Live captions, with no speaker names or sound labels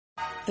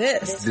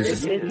This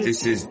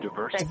is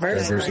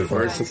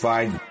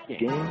Diversified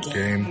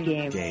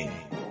Game.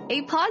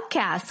 A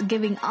podcast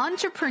giving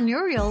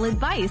entrepreneurial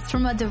advice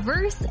from a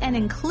diverse and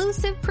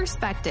inclusive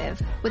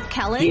perspective with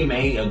Kellen. He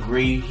may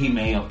agree, he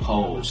may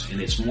oppose, and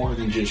it's more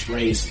than just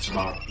race, it's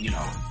about,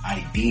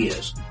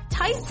 ideas.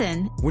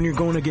 Tyson. When you're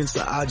going against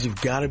the odds, you've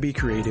got to be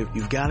creative,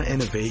 you've got to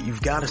innovate,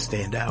 you've got to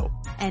stand out.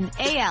 And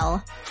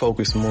AL.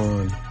 Focus more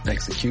on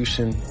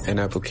execution and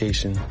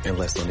application and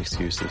less on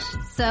excuses.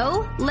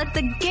 So, let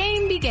the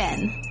game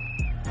begin.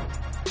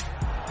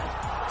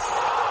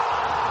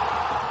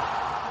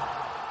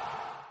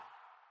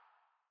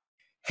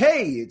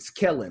 Hey, it's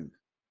Kellen.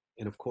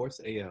 And of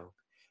course, AL.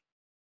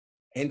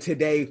 And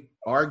today,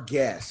 our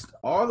guest,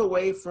 all the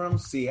way from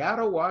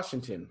Seattle,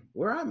 Washington,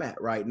 where I'm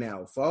at right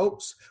now,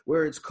 folks,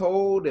 where it's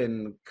cold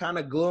and kind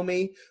of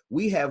gloomy.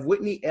 We have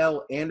Whitney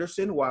L.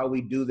 Anderson. While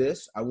we do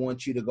this, I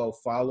want you to go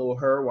follow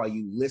her while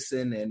you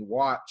listen and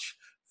watch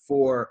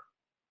for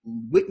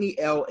Whitney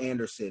L.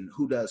 Anderson,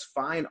 who does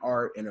fine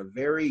art in a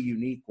very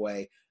unique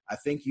way. I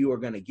think you are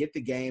going to get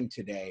the game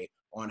today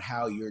on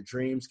how your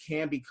dreams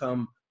can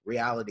become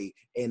reality.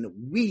 And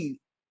we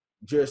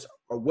just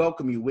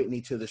welcome you,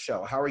 Whitney, to the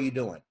show. How are you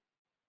doing?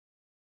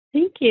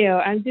 Thank you.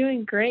 I'm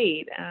doing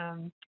great.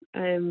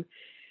 I'm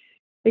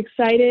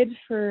excited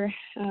for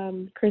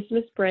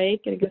Christmas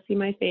break and to go see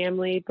my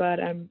family,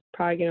 but I'm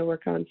probably going to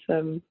work on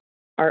some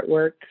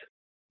artwork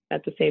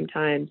at the same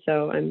time.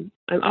 So I'm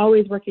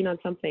always working on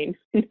something,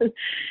 no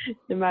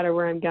matter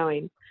where I'm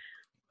going.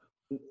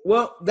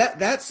 Well,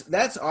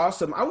 that's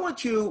awesome.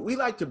 We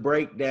like to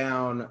break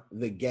down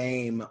the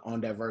game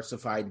on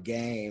Diversified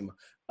Game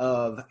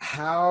of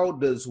how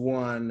does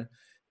one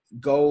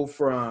go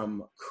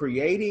from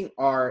creating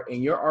art,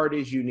 and your art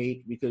is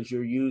unique because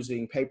you're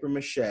using paper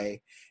mache,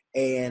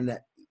 and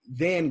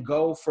then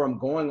go from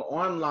going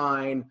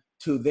online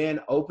to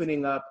then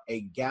opening up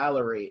a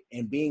gallery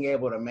and being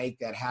able to make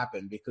that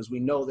happen, because we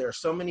know there are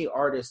so many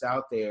artists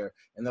out there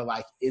and they're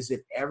like, is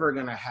it ever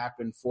going to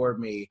happen for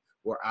me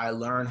where I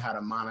learn how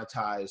to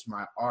monetize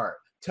my art?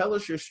 Tell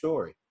us your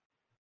story.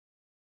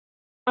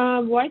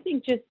 Well, I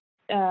think just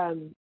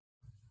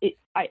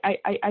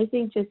I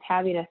think just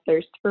having a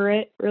thirst for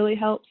it really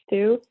helps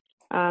too.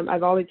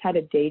 I've always had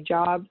a day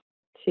job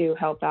to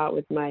help out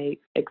with my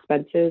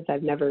expenses. I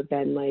never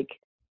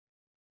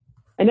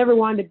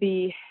wanted to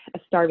be a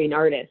starving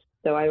artist.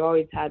 So I've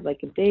always had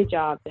like a day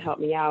job to help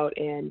me out.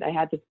 And I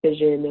had this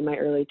vision in my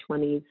early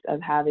 20s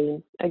of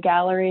having a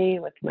gallery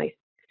with my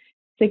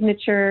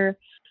signature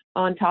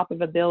on top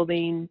of a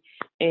building.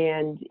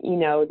 And,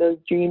 those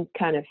dreams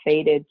kind of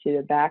faded to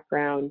the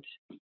background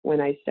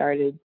when I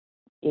started,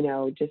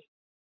 just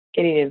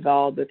getting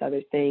involved with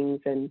other things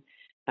and,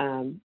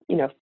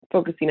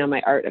 focusing on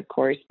my art, of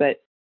course,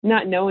 but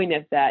not knowing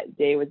if that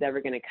day was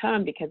ever going to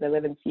come, because I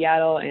live in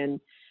Seattle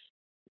and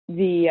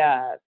the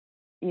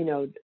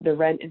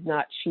rent is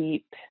not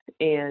cheap.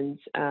 And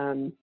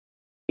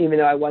even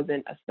though I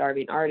wasn't a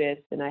starving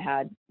artist and I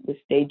had this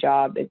day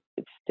job,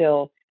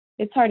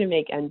 it's hard to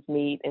make ends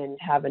meet and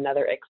have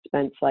another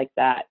expense like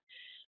that.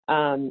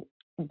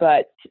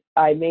 But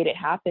I made it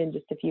happen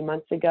just a few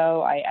months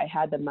ago. I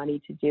had the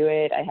money to do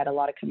it. I had a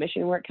lot of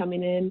commission work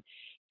coming in.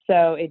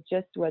 So it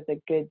just was a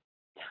good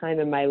time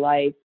in my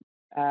life,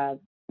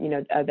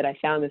 that I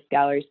found this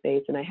gallery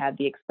space and I had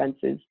the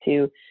expenses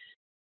to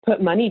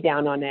put money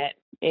down on it.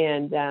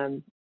 And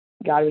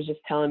God was just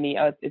telling me,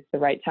 oh, it's the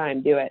right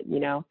time, do it.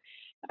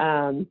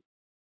 I'm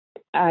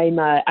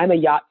a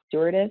yacht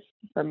stewardess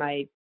for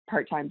my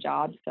part-time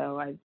job. So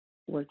I've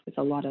worked with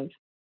a lot of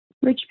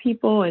rich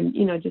people and,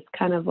 just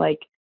kind of like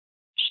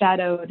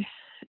shadowed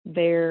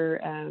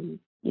their,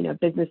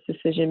 business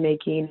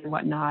decision-making and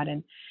whatnot.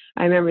 And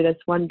I remember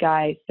this one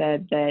guy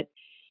said that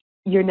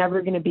you're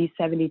never going to be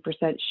 70%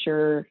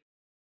 sure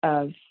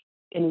of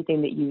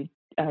anything that you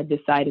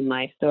decide in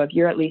life. So if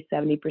you're at least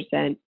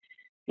 70%,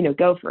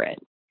 go for it.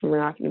 We're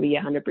not going to be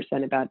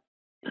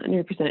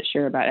 100%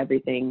 sure about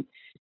everything,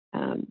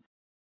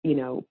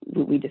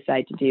 we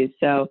decide to do.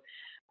 So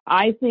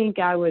I think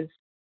I was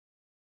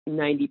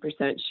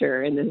 90%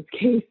 sure in this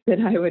case that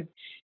I would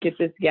get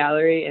this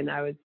gallery, and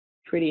I was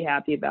pretty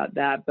happy about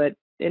that. But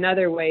in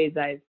other ways,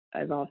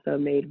 I've also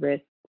made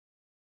risks,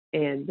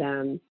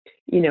 and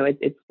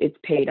it's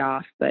paid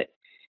off. But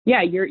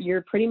yeah,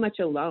 you're pretty much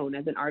alone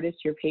as an artist.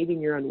 You're paving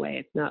your own way.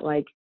 It's not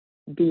like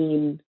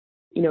becoming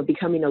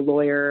a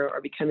lawyer or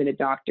becoming a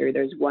doctor.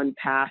 There's one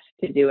path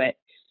to do it.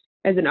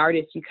 As an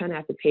artist, you kind of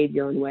have to pave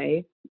your own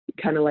way,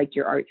 kind of like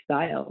your art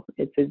style.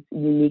 It's as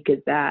unique as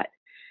that.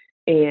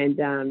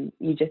 And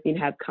you just need to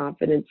have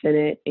confidence in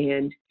it.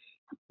 And,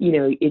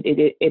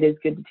 it is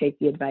good to take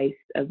the advice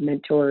of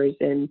mentors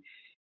and,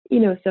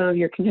 some of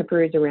your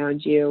contemporaries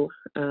around you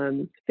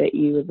that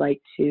you would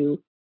like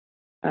to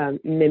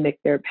mimic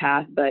their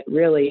path. But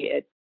really,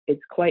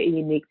 it's quite a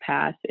unique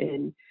path,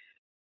 and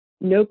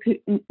no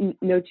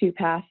two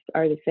paths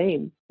are the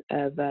same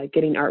of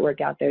getting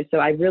artwork out there. So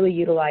I really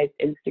utilized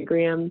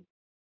Instagram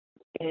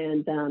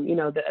and,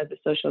 the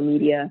social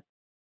media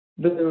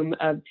boom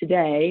of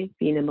today.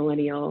 Being a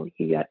millennial,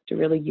 you got to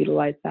really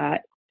utilize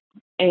that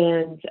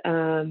and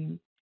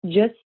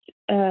just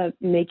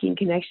making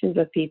connections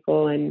with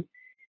people. And,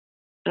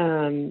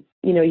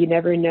 you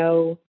never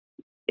know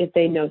if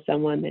they know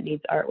someone that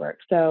needs artwork.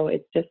 So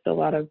it's just a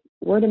lot of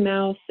word of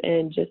mouth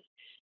and just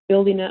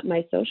building up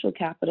my social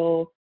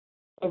capital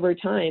over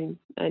time.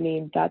 I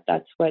mean,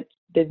 that's what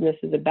business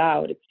is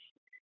about.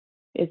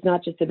 It's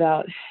not just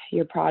about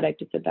your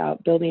product. It's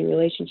about building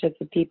relationships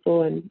with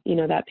people. And,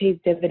 that pays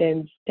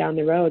dividends down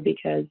the road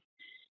because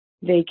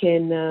they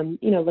can,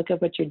 look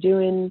up what you're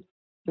doing,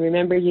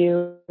 remember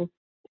you,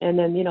 and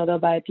then, they'll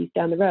buy a piece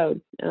down the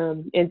road.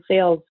 In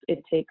sales,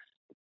 it takes,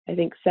 I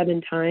think,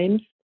 7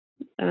 times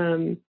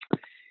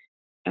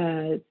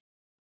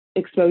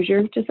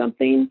exposure to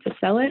something to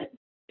sell it.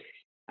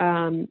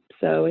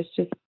 So it's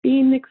just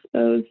being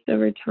exposed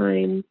over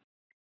time.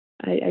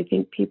 I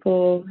think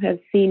people have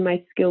seen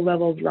my skill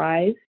levels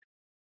rise,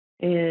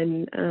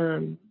 and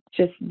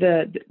just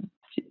the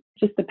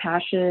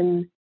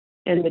passion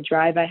and the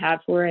drive I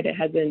have for it. It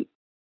hasn't,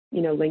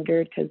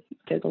 lingered, because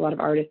there's a lot of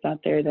artists out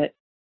there that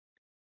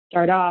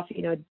start off,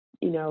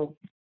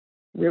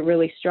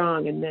 really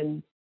strong, and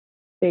then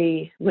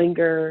they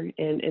linger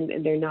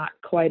and they're not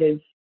quite as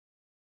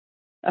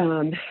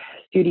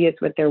studious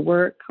with their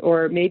work,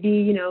 or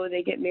maybe,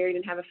 they get married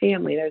and have a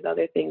family. There's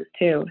other things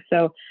too.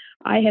 So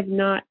I have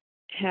not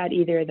had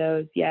either of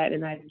those yet.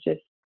 And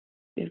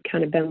it's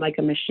kind of been like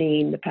a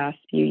machine the past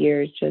few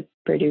years, just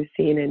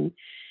producing and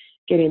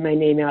getting my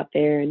name out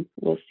there, and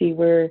we'll see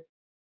where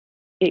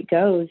it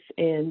goes.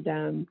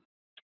 And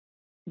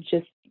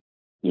just,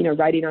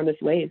 riding on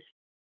this wave.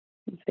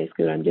 That's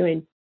basically what I'm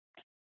doing.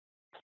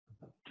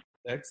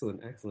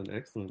 Excellent.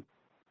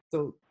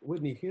 So,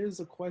 Whitney, here's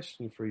a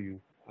question for you.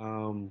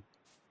 What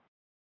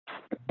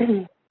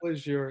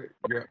was your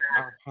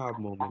aha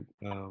moment?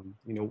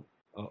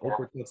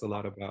 Oprah talks a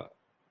lot about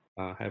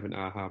having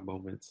aha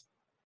moments.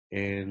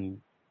 And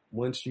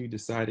once you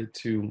decided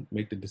to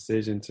make the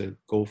decision to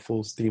go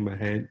full steam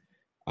ahead,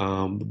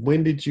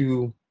 when did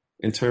you,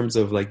 in terms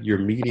of like your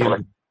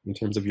medium, in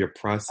terms of your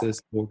process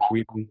for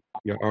creating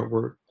your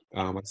artwork,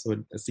 I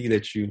see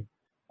that you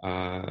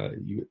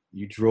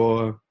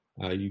draw,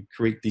 you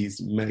create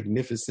these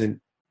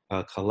magnificent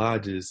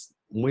collages.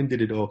 When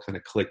did it all kind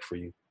of click for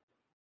you?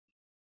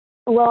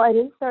 Well, I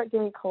didn't start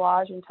doing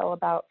collage until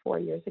about 4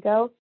 years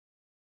ago.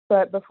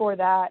 But before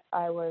that,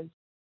 I'm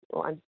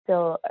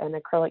still an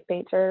acrylic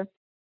painter.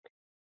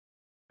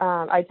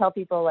 I tell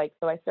people,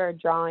 so I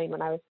started drawing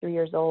when I was 3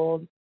 years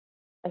old.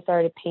 I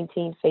started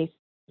painting faces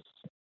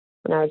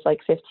when I was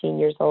 15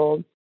 years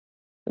old.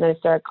 And then I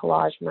started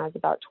collage when I was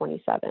about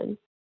 27.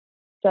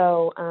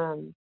 So,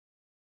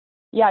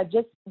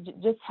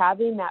 just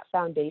having that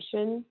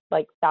foundation,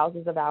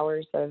 thousands of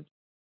hours of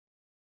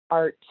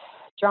art,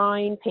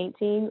 drawing,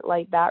 painting,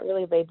 that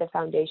really laid the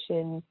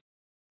foundation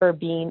for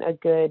being a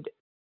good,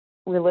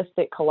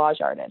 realistic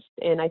collage artist.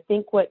 And I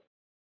think what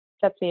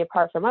sets me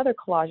apart from other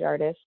collage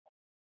artists,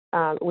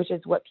 which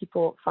is what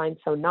people find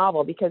so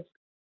novel, because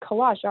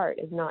collage art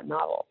is not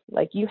novel.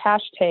 You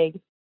hashtag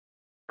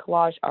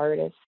collage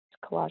artist,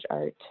 collage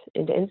art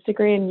into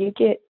Instagram, you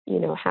get,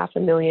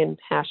 500,000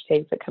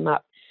 hashtags that come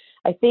up.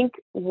 I think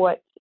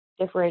what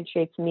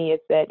differentiates me is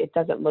that it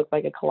doesn't look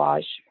like a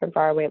collage from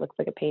far away. It looks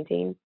like a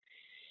painting.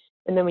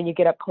 And then when you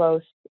get up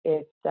close,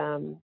 it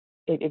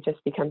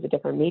just becomes a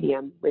different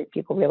medium.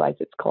 People realize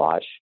it's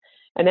collage.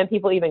 And then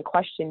people even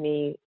question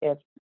me if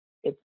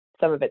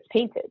some of it's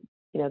painted.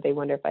 They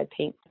wonder if I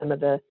paint some of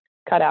the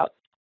cutouts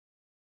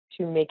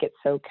to make it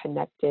so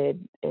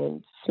connected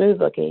and smooth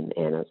looking.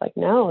 And I was like,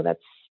 no,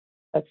 that's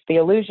the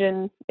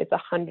illusion. It's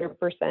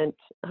 100%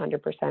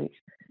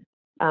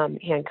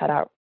 hand cut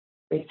out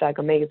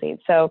recycled magazine.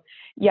 So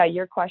yeah,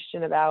 your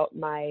question about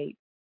my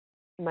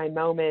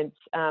moments,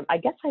 I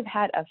guess I've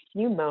had a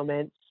few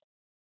moments.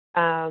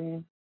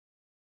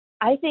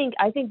 I think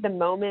the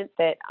moment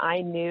that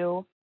I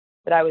knew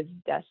that I was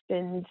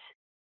destined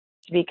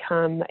to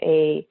become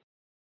a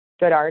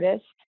good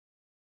artist,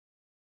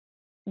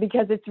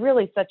 because it's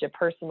really such a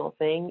personal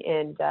thing,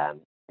 and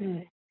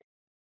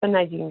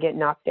sometimes you can get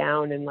knocked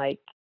down and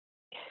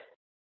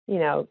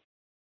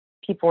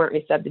people weren't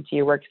receptive to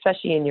your work,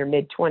 especially in your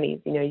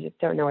mid-20s. You just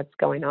don't know what's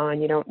going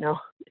on. You don't know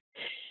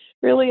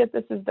really if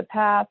this is the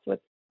path,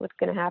 what's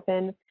going to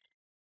happen.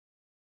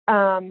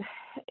 And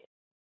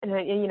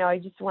I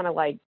just want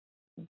to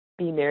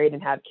be married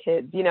and have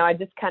kids. I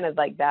just kind of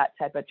that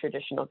type of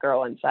traditional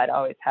girl inside. I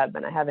always have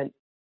been. I haven't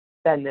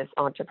been this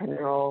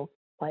entrepreneurial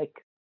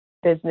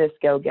business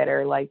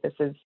go-getter.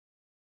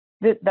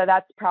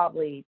 That's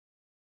probably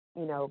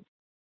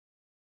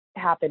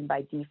happened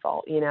by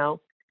default.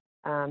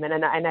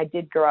 And I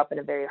did grow up in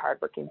a very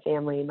hardworking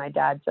family. My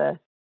dad's a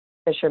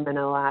fisherman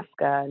in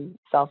Alaska and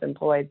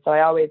self-employed, so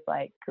I always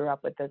grew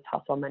up with this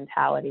hustle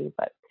mentality.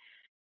 But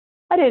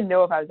I didn't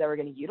know if I was ever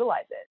going to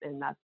utilize it,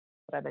 and that's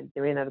what I've been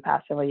doing in the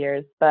past several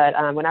years. But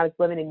when I was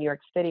living in New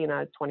York City when I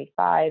was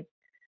 25,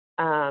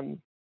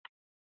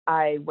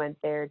 I went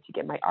there to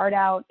get my art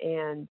out,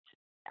 and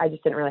I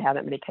just didn't really have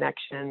that many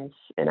connections,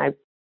 and I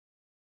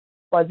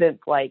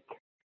wasn't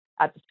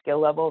at the skill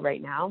level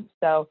right now.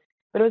 So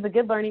But it was a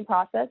good learning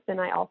process. And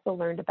I also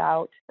learned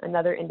about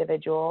another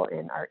individual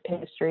in art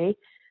history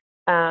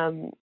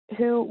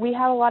who we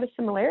have a lot of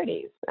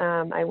similarities.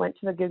 I went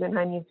to the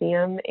Guggenheim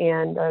Museum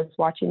and I was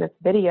watching this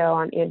video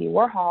on Andy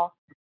Warhol,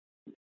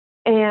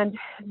 and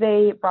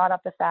they brought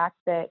up the fact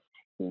that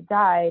he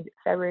died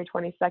February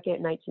 22nd,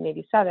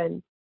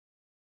 1987.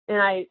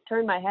 And I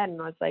turned my head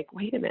and I was like,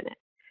 wait a minute.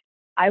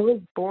 I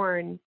was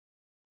born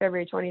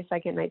February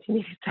 22nd,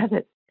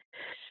 1987.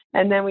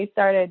 And then I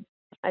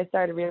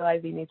started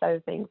realizing these other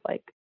things,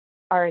 like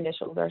our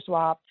initials are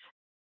swapped.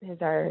 His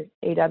are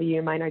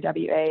AW, mine are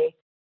WA.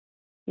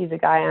 He's a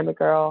guy, I'm a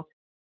girl.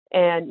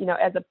 And, you know,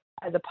 as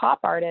a pop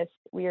artist,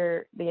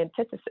 we're the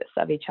antithesis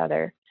of each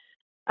other.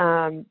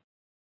 And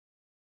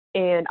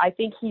I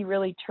think he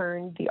really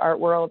turned the art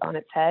world on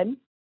its head,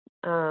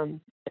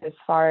 as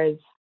far as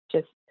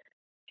just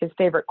his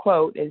favorite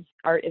quote is,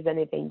 art is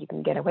anything you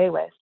can get away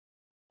with.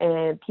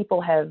 And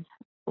people have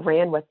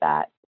ran with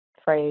that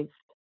phrase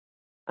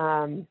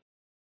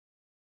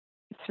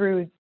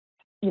through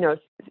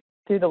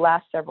the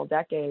last several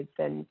decades.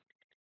 And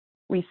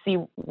we see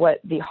what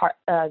the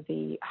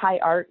high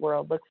art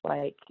world looks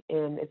like.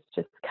 And it's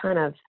just kind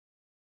of,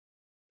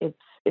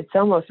 it's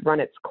almost run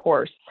its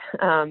course.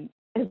 And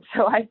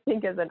so I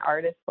think as an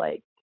artist,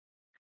 like,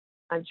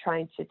 I'm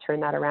trying to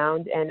turn that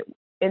around. And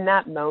in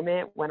that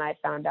moment, when I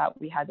found out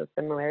we had those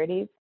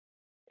similarities,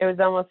 it was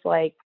almost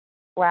like,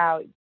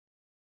 wow,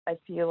 I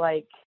feel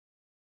like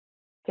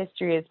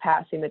history is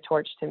passing the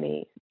torch to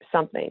me,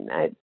 something.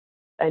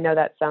 I know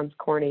that sounds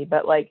corny,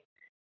 but like,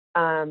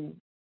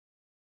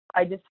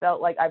 I just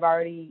felt like I've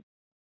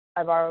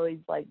always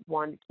like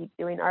wanted to keep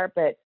doing art,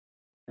 but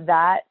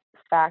that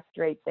fact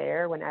right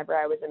there, whenever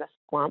I was in a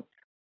slump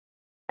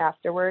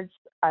afterwards,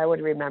 I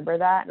would remember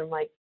that. And I'm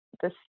like,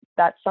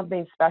 that's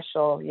something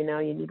special, you know,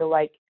 you need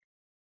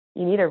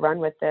to run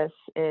with this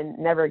and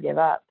never give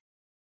up.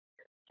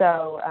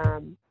 So,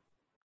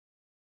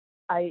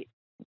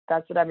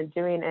 that's what I've been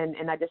doing.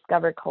 And I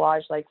discovered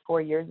collage like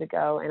 4 years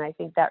ago. And I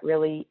think that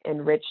really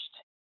enriched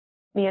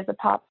me as a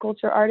pop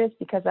culture artist,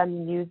 because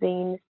I'm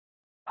using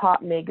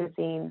pop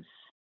magazines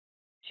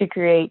to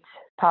create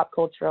pop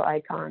cultural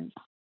icons.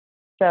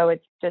 So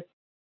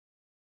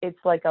it's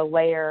like a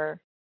layer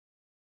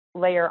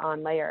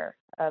on layer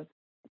of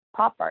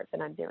pop art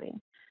that I'm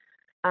doing.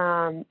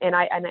 And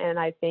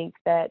I think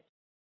that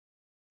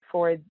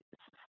for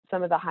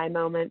some of the high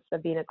moments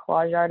of being a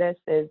collage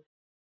artist is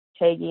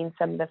tagging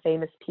some of the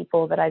famous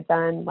people that I've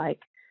done, like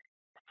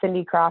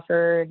Cindy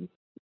Crawford,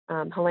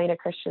 Helena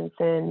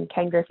Christensen,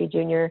 Ken Griffey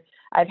Jr.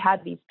 I've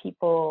had these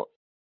people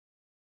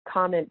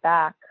comment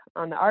back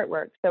on the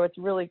artwork. So it's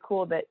really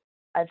cool that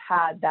I've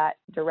had that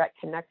direct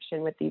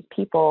connection with these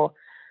people.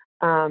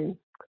 And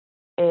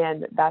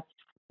that's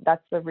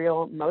the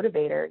real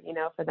motivator, you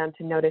know, for them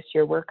to notice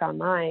your work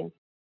online.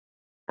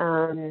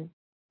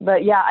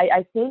 But yeah,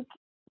 I think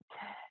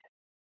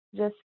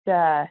just,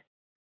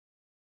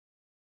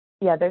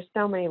 there's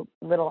so many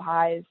little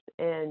highs,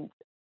 and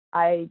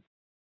I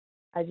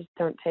just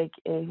don't take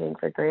anything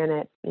for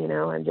granted. You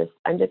know, I'm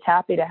just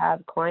happy to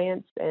have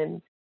clients,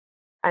 and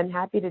I'm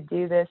happy to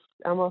do this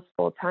almost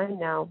full time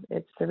now.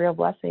 It's a real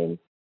blessing.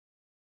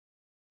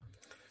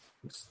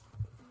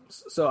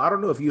 So I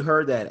don't know if you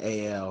heard that,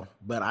 AL,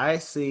 but I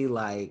see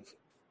like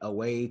a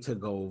way to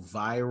go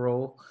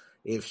viral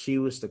if she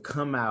was to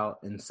come out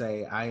and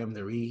say, I am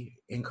the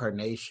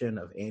reincarnation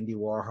of Andy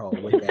Warhol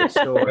with that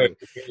story.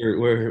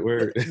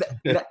 Word.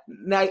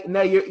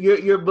 Now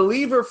your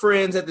believer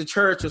friends at the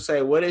church will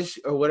say, what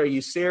are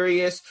you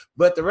serious?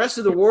 But the rest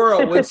of the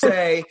world would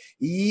say,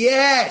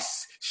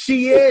 yes,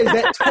 she is.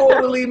 That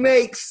totally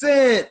makes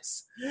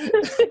sense.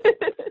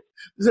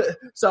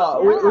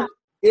 So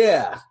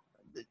yeah.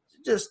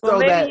 Just throw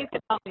maybe that. You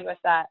can help me with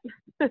that.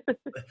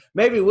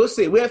 Maybe we'll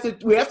see. We have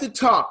to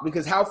talk,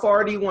 because how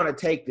far do you want to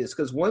take this?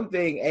 Because one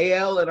thing,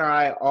 AL and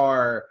I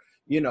are,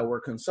 you know,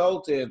 we're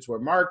consultants, we're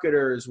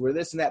marketers, we're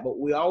this and that, but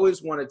we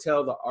always want to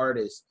tell the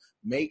artist,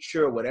 make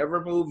sure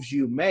whatever moves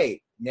you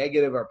make,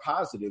 negative or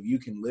positive, you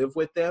can live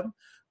with them,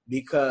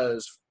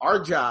 because our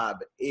job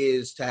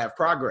is to have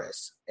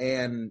progress.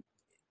 And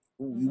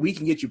we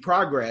can get you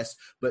progress,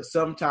 but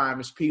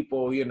sometimes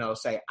people, you know,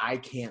 say, I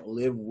can't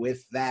live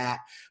with that.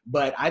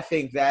 But I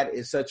think that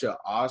is such an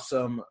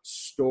awesome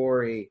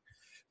story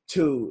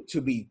to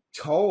be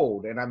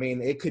told. And I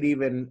mean, it could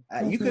even,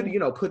 you could, you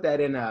know, put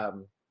that in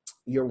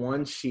your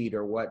one sheet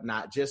or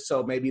whatnot, just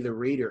so maybe the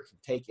reader can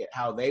take it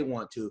how they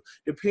want to,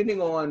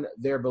 depending on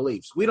their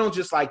beliefs. We don't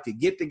just like to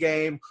get the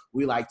game,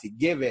 we like to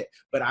give it.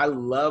 But I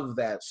love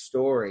that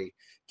story.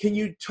 Can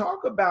you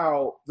talk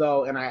about,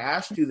 though, and I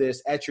asked you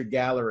this at your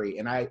gallery,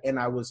 and I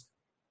was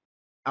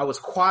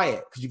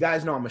quiet, because you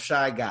guys know I'm a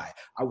shy guy.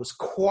 I was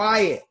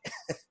quiet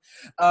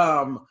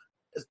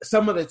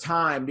some of the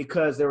time,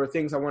 because there were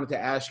things I wanted to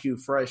ask you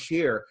fresh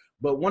here.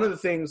 But one of the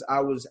things I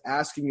was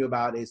asking you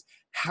about is,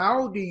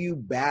 how do you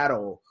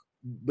battle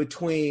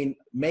between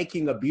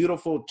making a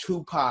beautiful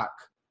Tupac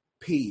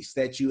piece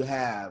that you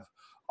have,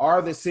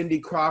 or the Cindy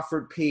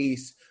Crawford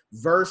piece,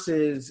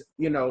 versus,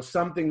 you know,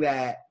 something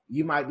that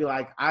you might be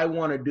like, I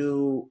want to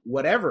do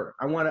whatever.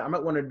 I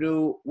might want to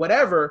do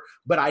whatever,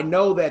 but I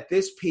know that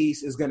this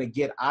piece is going to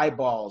get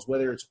eyeballs,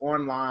 whether it's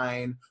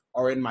online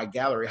or in my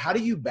gallery. How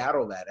do you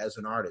battle that as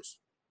an artist?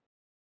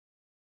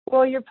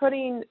 Well, you're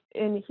putting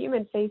in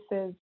human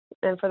faces,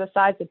 and for the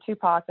size of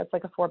Tupac, that's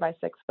like a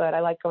 4x6 foot. I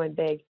like going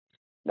big.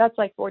 That's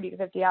like 40 to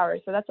 50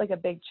 hours. So that's like a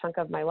big chunk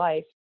of my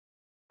life.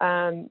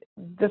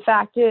 The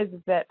fact is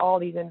that all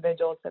these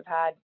individuals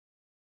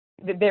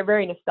they're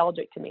very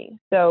nostalgic to me.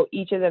 So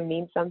each of them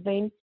means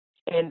something,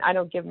 and I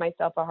don't give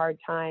myself a hard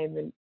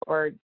time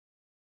or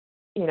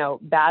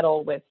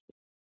battle with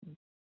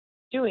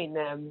doing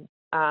them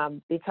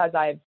because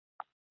I've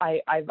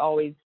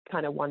always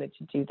kind of wanted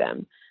to do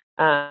them.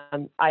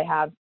 I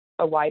have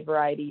a wide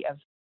variety of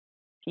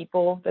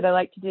people that I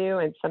like to do,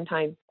 and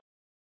sometimes,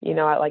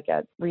 at like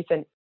a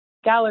recent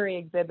gallery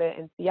exhibit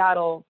in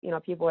Seattle,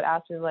 people would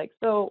ask me like,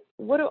 so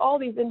what do all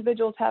these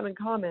individuals have in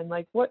common?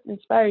 Like, what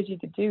inspires you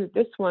to do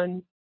this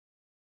one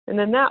and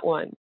then that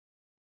one?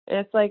 And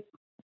it's like,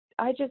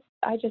 I just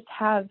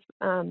have,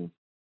 I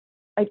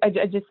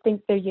just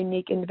think they're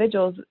unique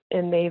individuals,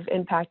 and they've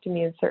impacted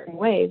me in certain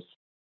ways.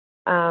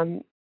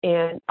 And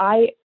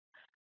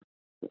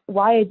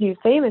why I do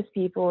famous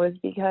people is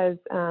because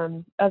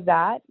of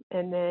that,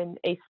 and then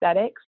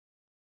aesthetics.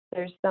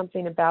 There's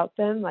something about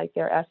them, like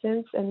their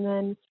essence, and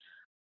then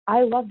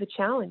I love the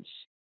challenge.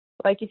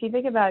 Like, if you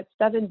think about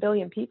 7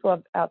 billion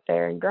people out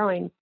there and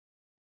growing,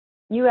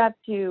 you have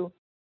to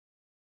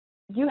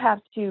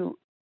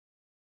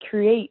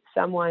create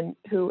someone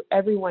who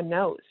everyone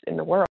knows in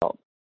the world.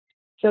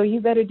 So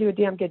you better do a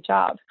damn good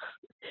job.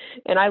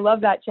 And I love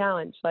that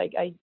challenge. Like,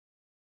 I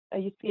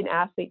used to be an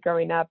athlete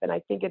growing up, and I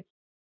think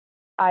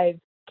I've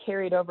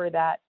carried over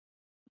that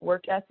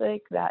work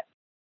ethic, that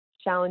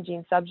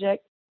challenging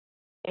subject,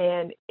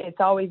 and it's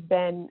always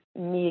been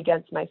me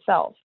against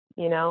myself.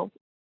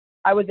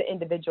 I was an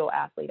individual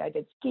athlete. I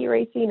did ski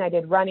racing, I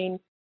did running.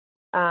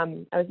 I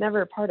was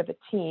never a part of a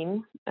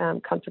team,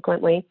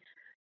 consequently.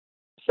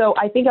 So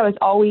I think I was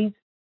always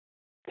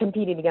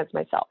competing against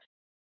myself.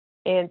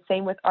 And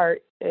same with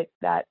art.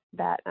 That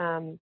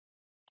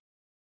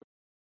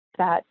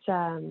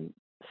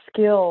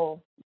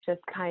skill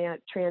just kind of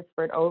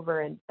transferred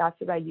over, and that's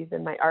what I use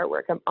in my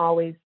artwork. I'm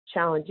always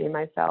challenging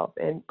myself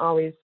and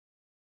always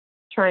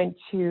trying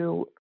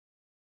to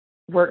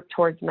work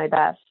towards my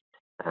best.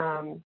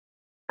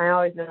 I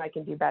always know I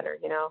can do better.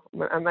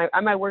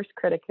 I'm my worst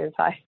critic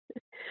inside.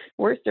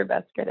 Worst or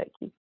best critic?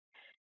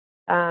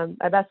 I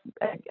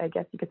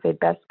guess you could say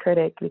best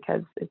critic,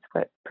 because it's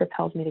what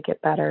propels me to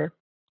get better.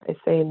 By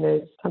saying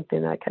there's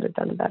something that I could have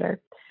done better.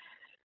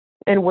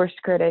 And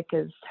worst critic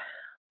is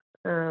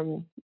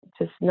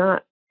just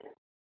not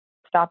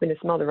stopping to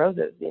smell the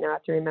roses. I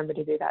have to remember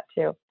to do that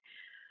too.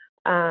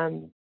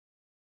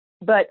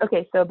 But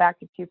okay, so back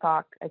to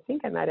Tupac. I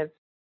think I might have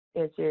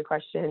answered your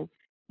question.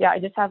 Yeah, I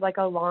just have like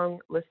a long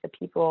list of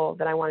people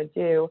that I want to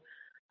do.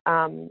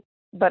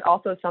 But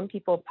also some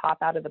people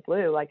pop out of the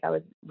blue. Like, I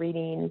was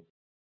reading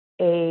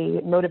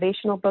a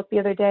motivational book the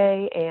other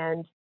day,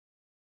 and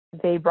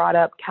they brought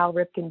up Cal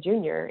Ripken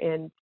Jr.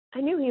 And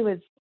I knew he was,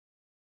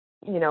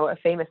 a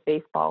famous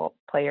baseball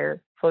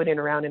player floating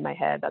around in my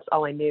head. That's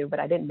all I knew, but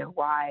I didn't know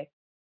why.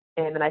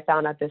 And then I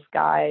found out this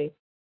guy,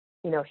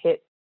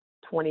 hit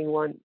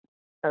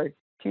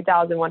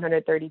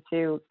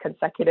 2,132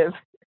 consecutive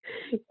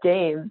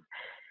games.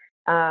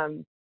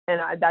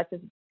 That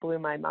just blew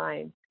my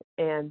mind.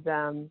 And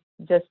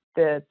just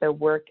the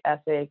work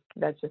ethic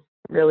that just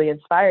really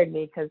inspired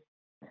me, because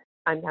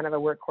I'm kind of a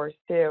workhorse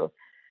too.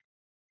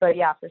 But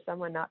yeah, for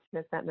someone not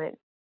to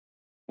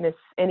miss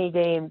any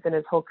games in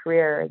his whole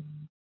career is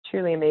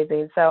truly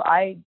amazing. So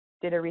I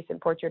did a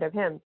recent portrait of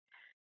him,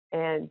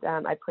 and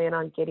I plan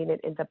on getting it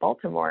into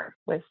Baltimore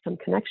with some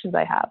connections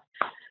I have.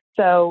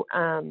 So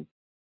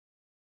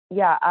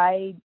yeah,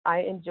 I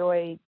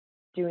enjoy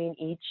doing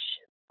each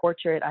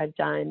portrait I've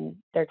done.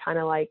 They're kind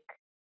of like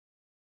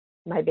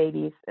my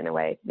babies in a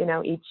way.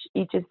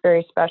 Each is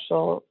very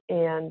special,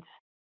 and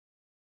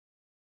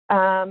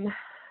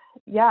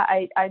yeah,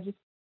 I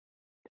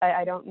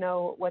don't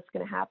know what's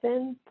going to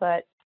happen,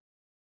 but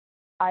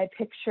I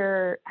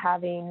picture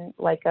having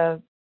like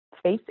a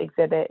space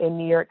exhibit in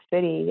New York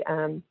City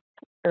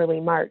early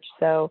March.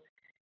 So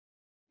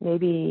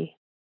maybe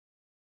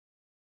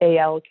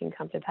AL can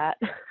come to that.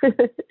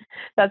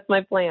 That's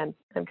my plan.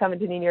 I'm coming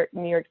to New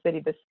York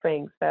City this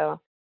spring, so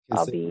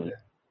I'll be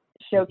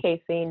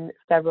showcasing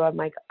several of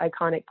my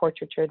iconic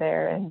portraiture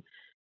there, and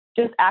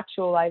just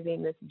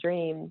actualizing this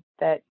dream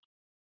that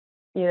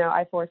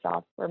I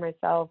foresaw for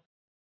myself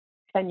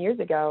 10 years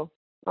ago,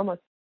 10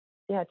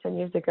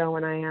 years ago,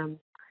 when I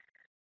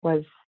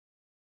was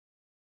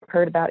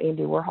heard about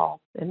Andy Warhol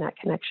and that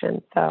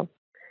connection. So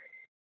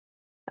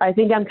I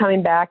think I'm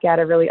coming back at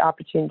a really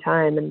opportune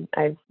time, and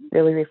I've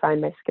really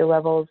refined my skill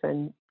levels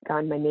and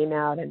gotten my name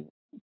out, and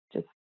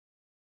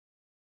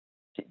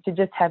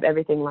to have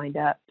everything lined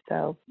up.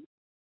 So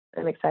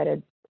I'm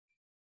excited.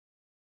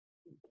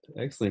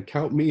 Excellent.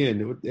 Count me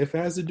in. If it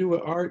has to do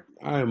with art,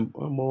 I'm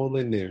all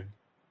in there.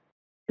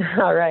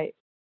 All right.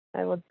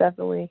 I will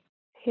definitely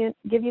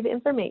give you the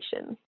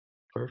information.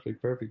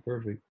 Perfect.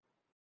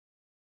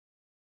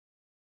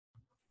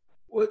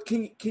 Well,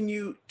 can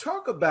you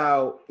talk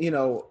about,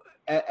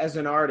 as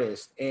an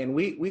artist, and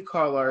we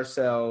call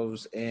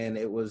ourselves, and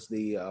it was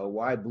the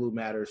Why Blue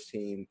Matters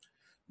team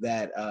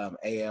that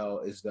AL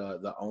is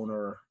the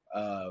owner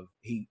of.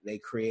 They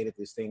created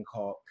this thing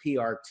called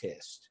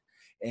PRtist,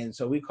 and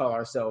so we call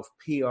ourselves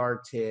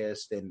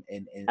PRtist, and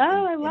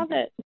I love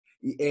it.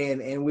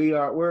 And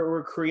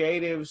we're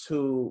creatives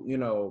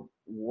who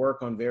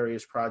work on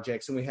various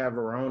projects, and we have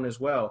our own as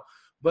well.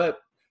 But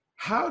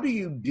how do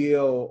you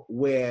deal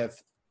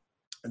with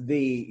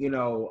the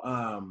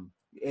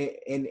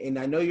and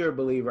I know you're a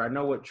believer, I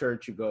know what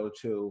church you go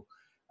to,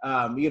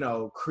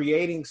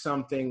 creating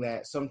something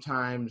that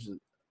sometimes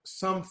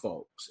some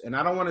folks, and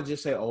I don't want to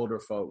just say older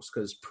folks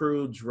because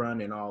prudes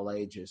run in all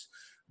ages,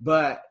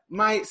 but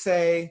might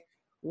say,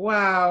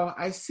 wow,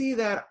 I see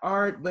that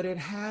art, but it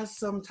has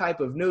some type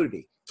of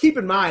nudity. Keep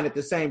in mind, at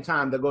the same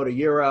time, they'll go to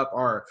Europe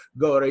or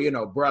go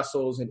to,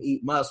 Brussels and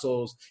eat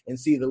mussels and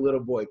see the little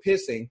boy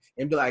pissing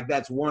and be like,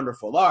 that's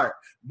wonderful art.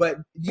 But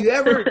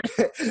have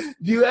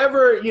you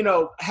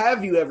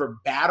ever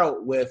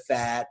battled with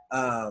that,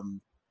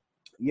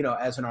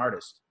 as an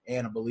artist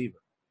and a believer?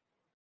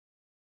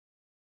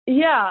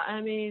 Yeah. I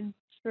mean,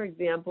 for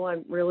example,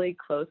 I'm really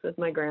close with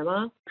my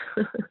grandma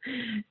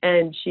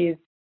and she's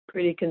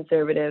pretty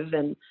conservative,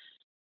 and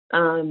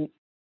I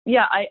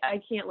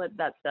can't let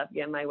that stuff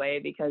get in my way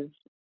because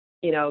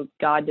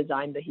God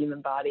designed the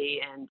human body,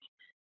 and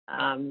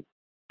I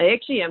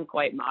actually am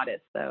quite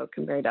modest though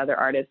compared to other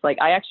artists. Like,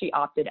 I actually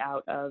opted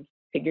out of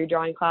figure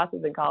drawing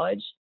classes in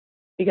college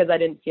because I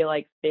didn't feel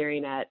like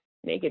staring at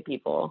naked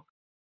people.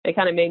 It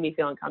kind of made me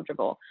feel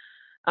uncomfortable.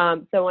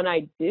 So when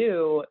I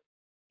do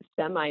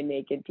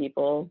semi-naked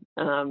people,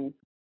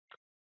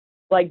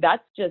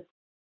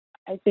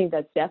 I think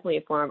that's definitely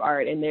a form of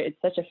art, and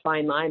it's such a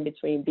fine line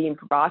between being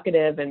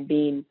provocative and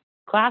being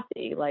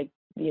classy, like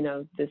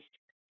some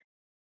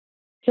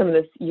of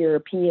this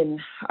European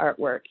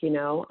artwork,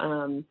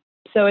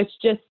 So it's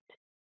just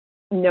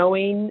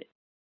knowing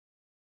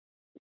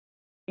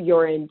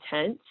your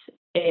intent,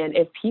 and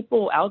if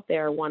people out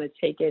there want to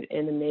take it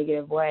in a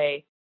negative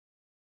way,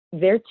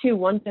 they're too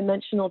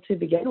one-dimensional to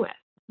begin with.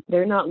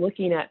 They're not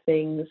looking at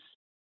things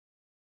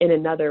in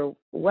another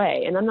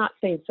way, and I'm not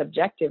saying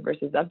subjective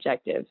versus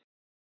objective.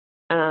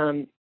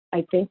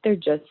 I think they're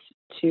just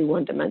too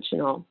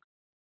one-dimensional.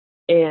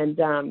 And,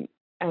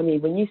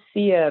 when you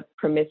see a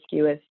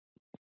promiscuous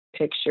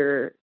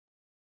picture,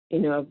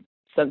 of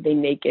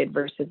something naked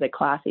versus a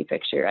classy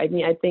picture, I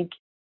think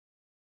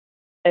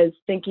as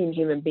thinking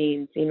human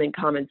beings, even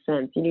common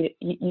sense, you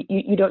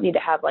don't need to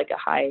have like a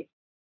high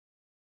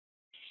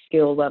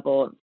skill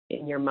level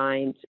in your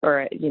mind,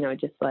 or,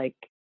 just like,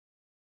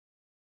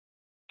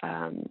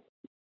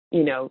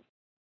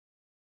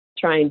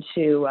 trying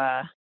to,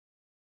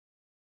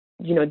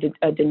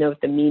 denote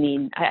the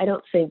meaning. I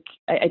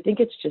think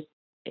it's just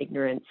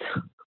ignorance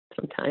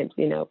sometimes.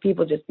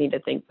 People just need to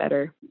think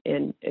better,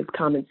 and it's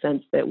common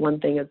sense that one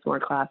thing is more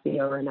classy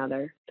over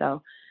another.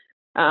 So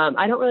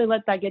I don't really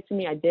let that get to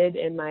me. I did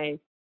in my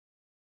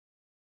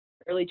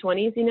early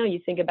 20s. You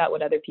think about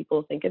what other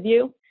people think of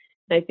you,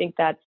 and I think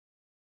that's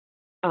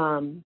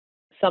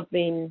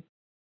something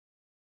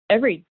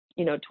every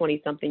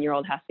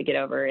 20-something-year-old has to get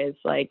over, is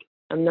like,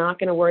 I'm not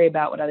going to worry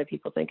about what other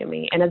people think of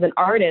me. And as an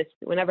artist,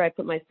 whenever I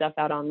put my stuff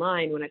out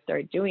online, when I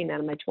started doing that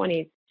in my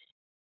 20s,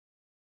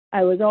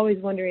 I was always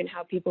wondering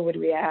how people would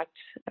react.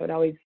 I would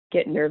always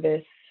get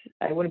nervous.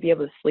 I wouldn't be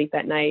able to sleep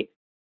at night.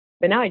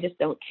 But now I just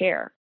don't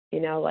care. I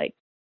don't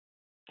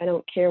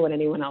care what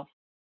anyone else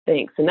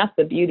thinks. And that's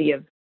the beauty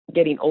of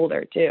getting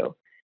older too,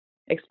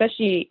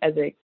 especially as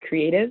a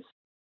creative.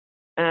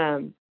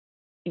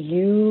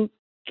 You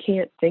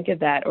can't think of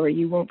that, or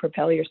you won't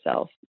propel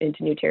yourself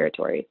into new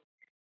territory.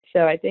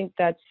 So I think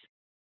that's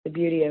the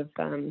beauty of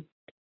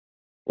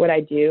what I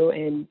do.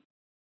 And,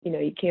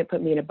 you can't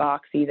put me in a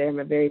box either. I'm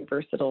a very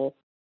versatile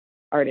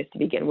artist to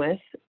begin with.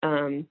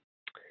 And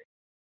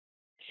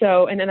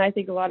then I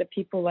think a lot of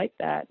people like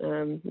that.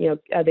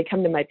 They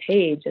come to my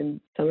page,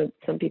 and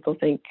some people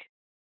think,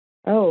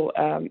 oh,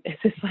 is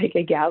this like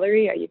a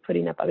gallery? Are you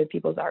putting up other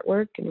people's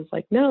artwork? And it's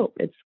like, no,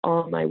 it's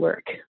all my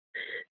work.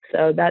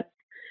 So that's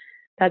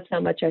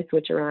how much I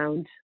switch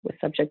around with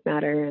subject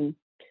matter and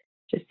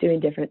just doing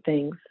different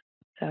things.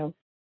 So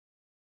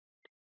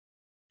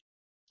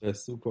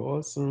that's super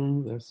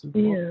awesome. Awesome.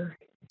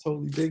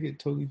 Totally dig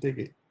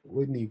it.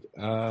 Whitney,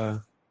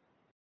 we're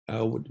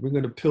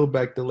going to peel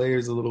back the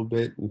layers a little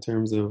bit in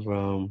terms of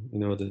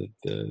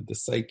the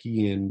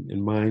psyche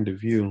and mind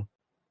of you.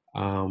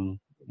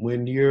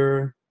 When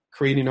you're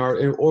creating art,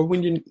 or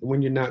when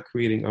you're not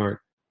creating art,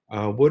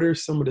 what are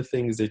some of the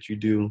things that you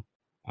do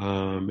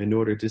in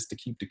order just to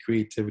keep the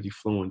creativity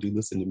flowing? Do you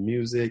listen to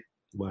music,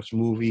 watch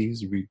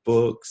movies, read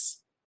books?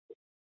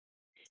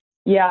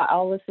 Yeah,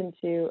 I'll listen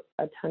to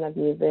a ton of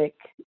music,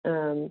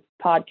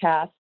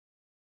 podcasts,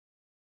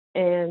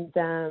 and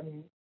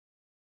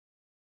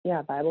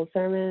Bible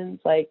sermons,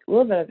 like a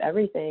little bit of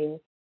everything,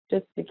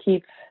 just to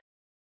keep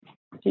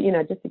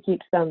just to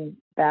keep some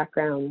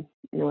background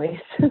noise.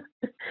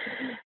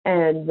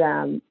 And,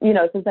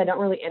 since I don't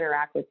really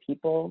interact with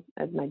people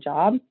as my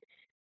job,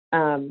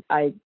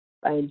 I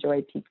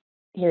enjoy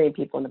hearing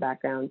people in the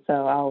background.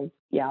 So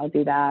I'll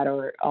do that,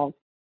 or I'll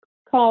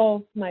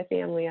call my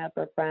family up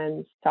or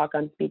friends, talk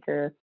on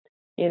speaker.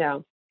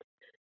 There's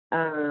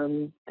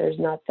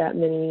not that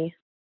many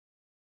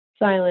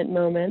silent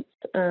moments.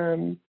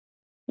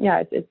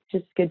 It's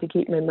just good to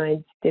keep my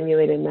mind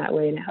stimulated in that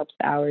way, and it helps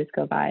the hours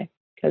go by,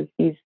 because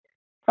these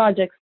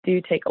projects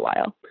do take a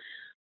while.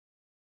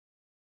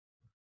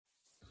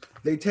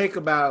 They take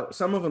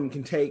some of them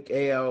can take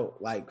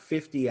like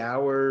 50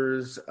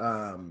 hours,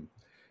 some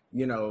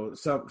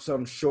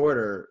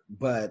shorter,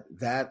 but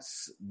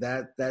that's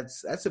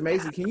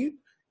amazing.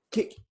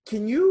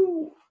 Can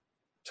you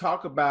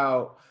talk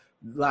about,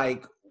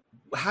 like,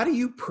 how do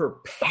you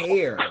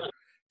prepare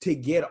to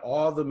get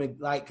all the,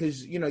 like,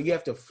 because you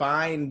have to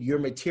find your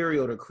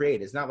material to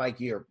create. It's not like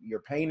you're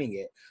painting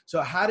it.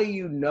 So how do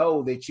you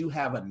know that you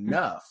have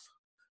enough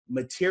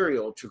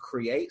material to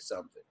create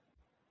something?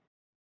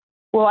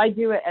 Well, I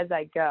do it as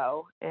I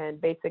go, and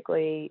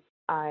basically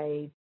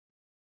I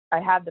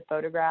have the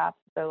photograph.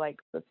 So, like,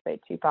 let's say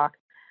Tupac.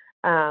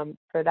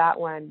 For that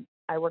one,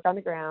 I work on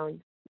the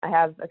ground. I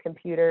have a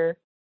computer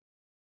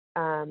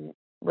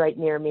right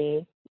near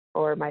me,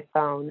 or my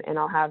phone, and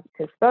I'll have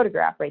his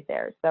photograph right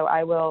there. So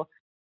I will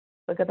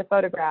look at the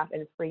photograph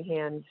and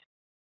freehand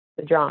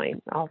the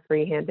drawing. I'll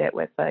freehand it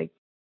with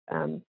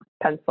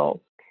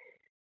pencil.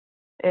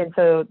 And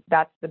so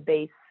that's the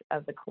base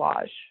of the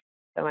collage.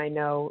 So I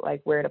know,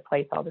 like, where to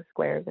place all the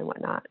squares and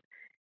whatnot.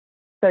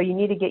 So you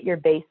need to get your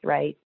base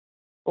right,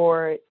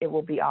 or it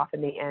will be off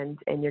in the end,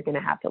 and you're going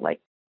to have to, like,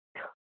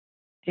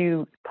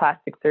 do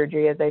plastic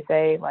surgery, as they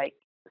say, like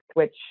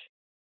switch.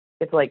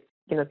 It's like,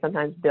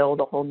 sometimes build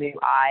a whole new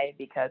eye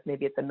because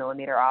maybe it's a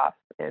millimeter off,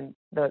 and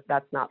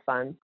that's not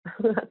fun.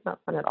 That's not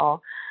fun at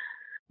all.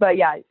 But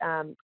yeah,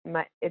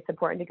 it's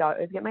important to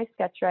always get my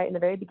sketch right in the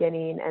very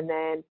beginning, and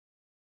then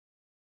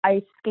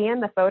I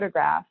scan the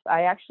photograph.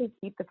 I actually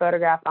keep the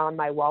photograph on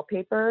my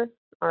wallpaper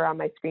or on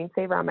my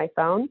screensaver on my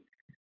phone.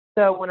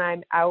 So when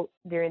I'm out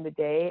during the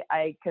day,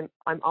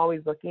 I'm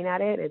always looking at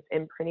it. It's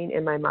imprinting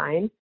in my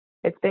mind.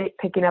 It's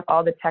picking up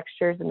all the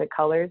textures and the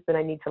colors that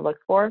I need to look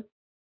for,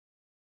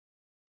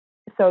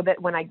 so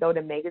that when I go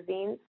to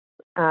magazines,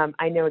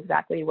 I know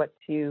exactly what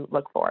to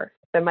look for.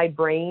 So my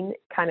brain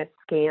kind of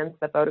scans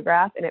the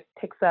photograph, and it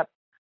picks up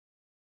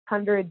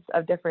hundreds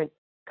of different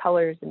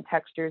colors and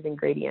textures and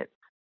gradients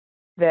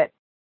that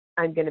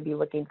I'm going to be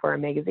looking for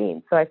in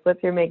magazines. So I flip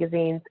through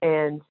magazines,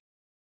 and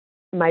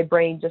my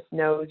brain just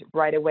knows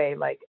right away,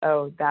 like,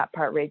 oh, that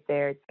part right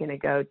there, it's going to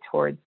go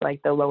towards,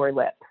 like, the lower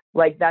lip.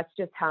 Like, that's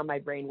just how my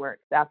brain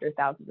works after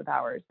thousands of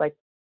hours. Like,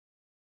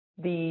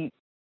 the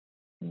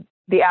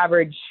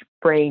average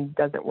brain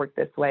doesn't work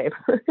this way.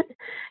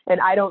 And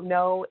I don't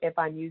know if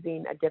I'm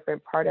using a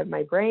different part of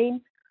my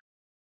brain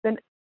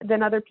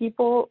than other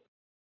people,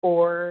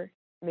 or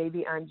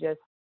maybe I'm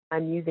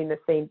using the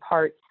same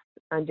parts.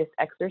 I'm just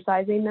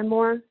exercising them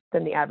more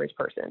than the average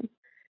person.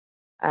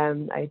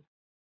 They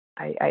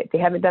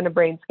haven't done a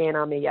brain scan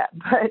on me yet,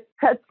 but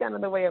that's kind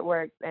of the way it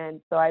works.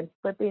 And so I'm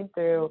flipping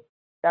through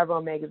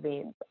several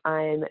magazines.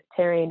 I'm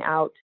tearing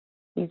out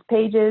these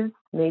pages.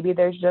 Maybe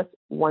there's just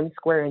 1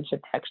 square inch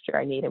of texture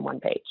I need in one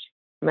page.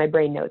 My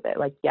brain knows it.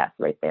 Like, yes,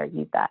 right there,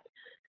 use that.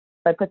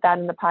 So I put that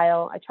in the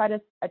pile. I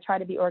try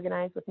to be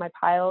organized with my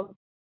piles,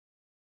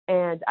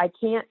 and I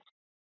can't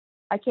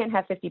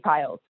have 50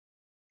 piles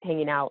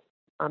hanging out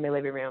on my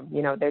living room.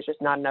 There's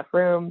just not enough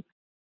room.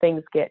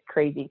 Things get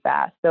crazy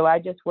fast. So I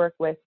just work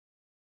with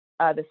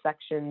the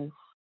sections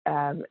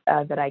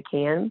that I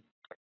can,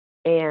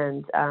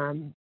 and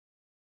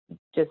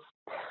just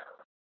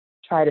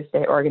try to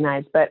stay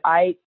organized. But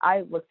I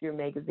look through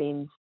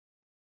magazines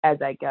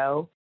as I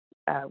go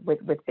with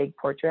big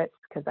portraits,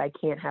 because I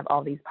can't have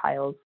all these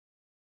piles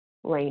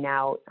laying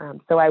out.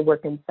 So I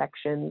work in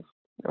sections,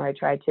 or I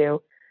try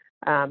to.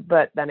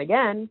 But then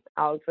again,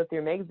 I'll flip through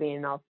a magazine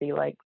and I'll see,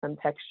 like, some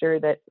texture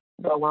that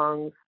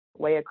belongs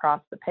way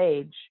across the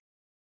page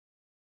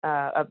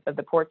of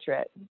the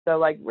portrait. So,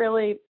 like,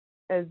 really,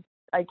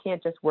 I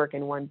can't just work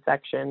in one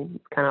section.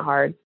 It's kind of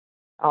hard.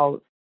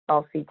 I'll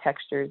see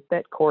textures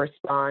that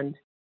correspond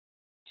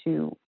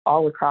to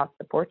all across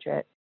the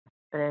portrait,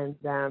 and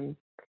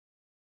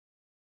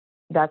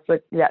that's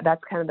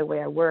kind of the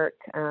way I work.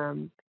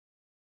 And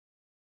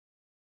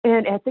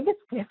I think it's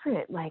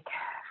different, like,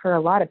 for a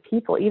lot of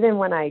people. Even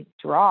when I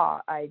draw,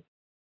 I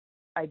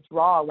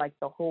draw, like,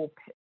 the whole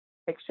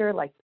picture,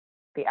 like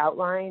the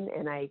outline,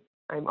 and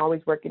I'm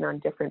always working on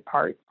different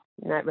parts,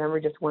 not remember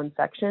just one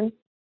section.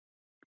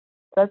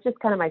 So that's just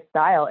kind of my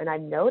style. And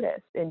I've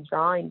noticed in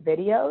drawing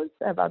videos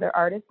of other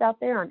artists out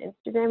there on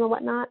Instagram and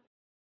whatnot,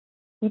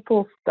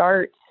 people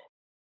start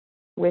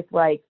with,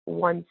 like,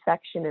 one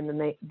section and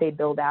then they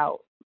build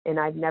out. And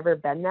I've never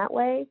been that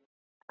way.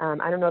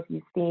 I don't know if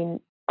you've seen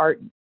art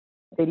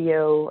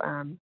video,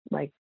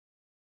 like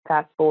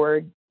Fast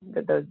Forward,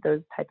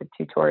 those type of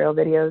tutorial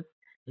videos.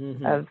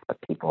 of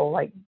people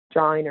like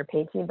drawing or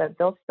painting, but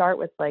they'll start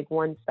with like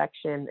one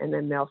section and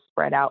then they'll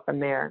spread out from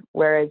there.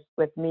 Whereas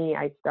with me,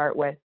 I start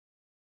with,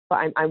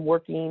 I'm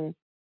working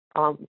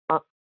on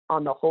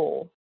the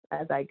whole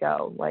as I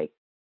go. Like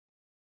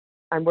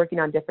I'm working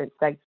on different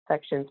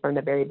sections from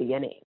the very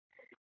beginning.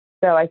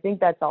 So I think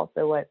that's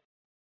also what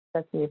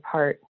sets me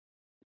apart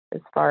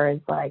as far as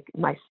like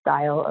my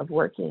style of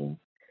working.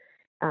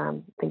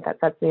 I think that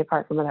sets me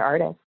apart from other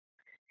artists.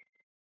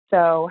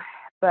 So,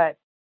 but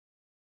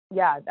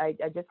yeah, I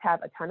just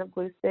have a ton of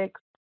glue sticks,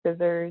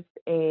 scissors,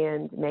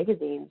 and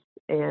magazines,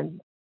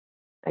 and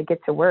I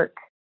get to work.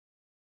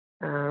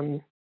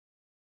 And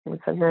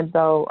sometimes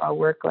I'll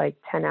work like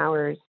 10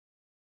 hours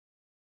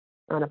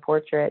on a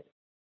portrait.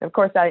 Of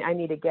course, I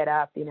need to get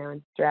up,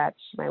 and stretch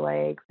my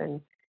legs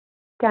and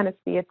kind of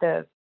see if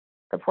the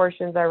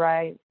proportions are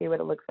right, see what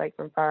it looks like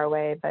from far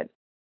away. But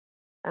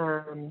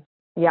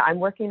yeah, I'm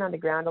working on the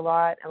ground a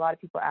lot. A lot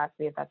of people ask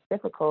me if that's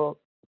difficult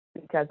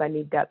because I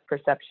need depth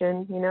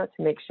perception, to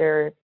make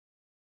sure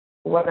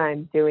what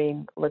I'm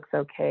doing looks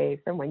okay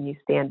from when you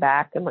stand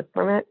back and look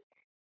from it.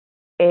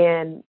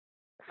 And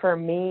for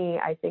me,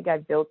 I think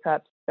I've built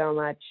up so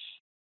much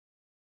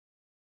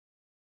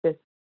just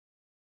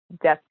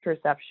depth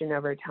perception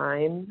over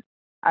time.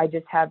 I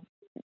just have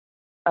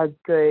a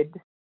good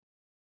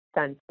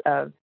sense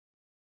of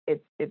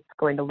it's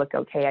going to look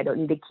okay. I don't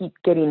need to keep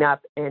getting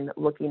up and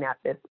looking at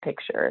this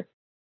picture.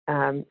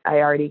 I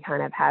already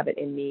kind of have it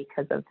in me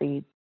because of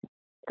the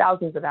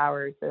thousands of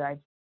hours that I've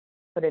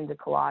put into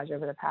collage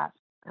over the past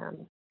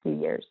few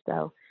years.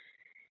 So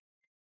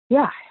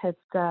yeah,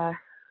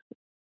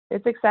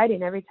 it's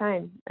exciting every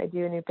time I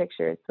do a new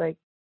picture. It's like,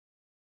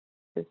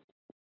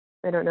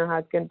 I don't know how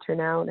it's going to turn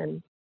out,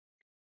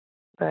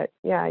 but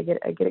yeah, I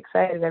get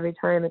excited every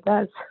time it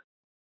does.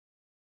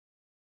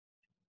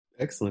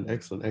 Excellent.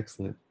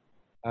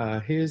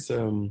 Here's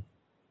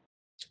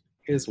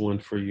one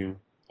for you.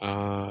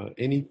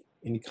 Any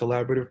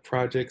collaborative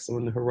projects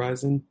on the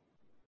horizon?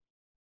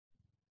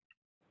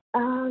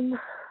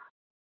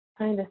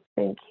 Trying to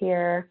think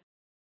here.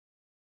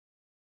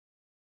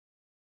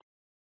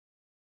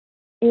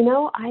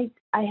 I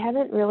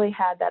haven't really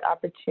had that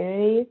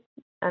opportunity.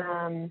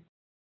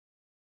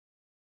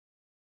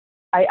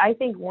 I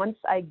think once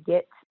I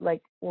get,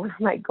 like, one of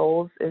my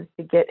goals is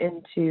to get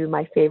into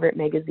my favorite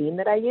magazine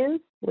that I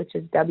use, which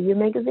is W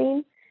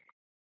Magazine.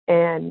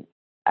 And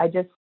I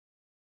just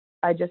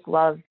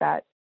love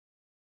that,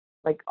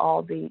 like,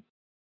 all the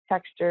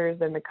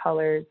textures and the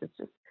colors.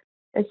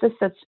 It's just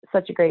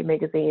such a great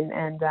magazine.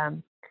 And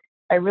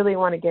I really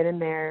want to get in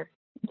there,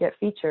 get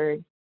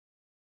featured.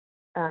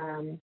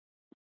 And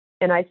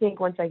I think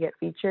once I get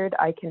featured,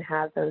 I can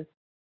have those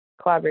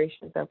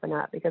collaborations open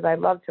up, because I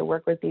love to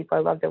work with people.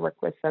 I love to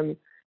work with some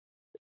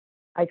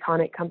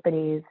iconic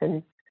companies,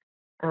 and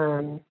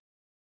I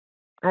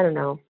don't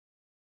know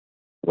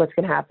what's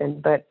going to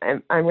happen, but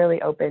I'm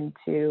really open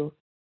to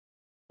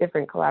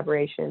different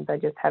collaborations. I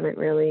just haven't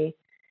really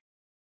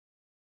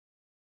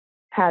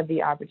had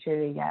the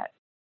opportunity yet.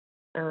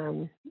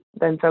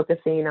 Been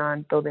focusing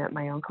on building up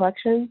my own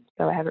collection,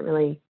 so I haven't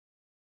really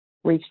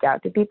reached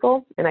out to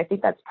people. And I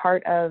think that's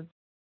part of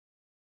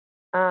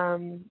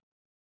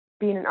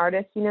being an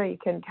artist. You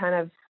can kind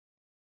of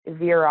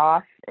veer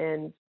off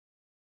and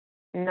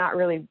not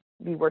really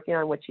be working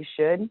on what you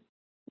should.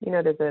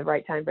 There's a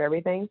right time for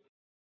everything.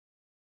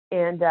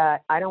 And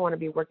I don't want to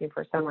be working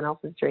for someone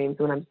else's dreams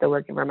when I'm still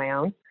working for my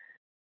own,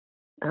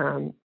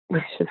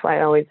 which is why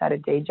I always had a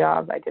day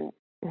job. I didn't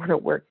want to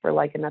work for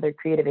like another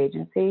creative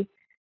agency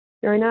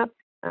growing up.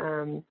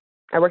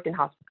 I work in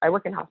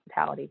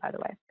hospitality, by the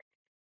way.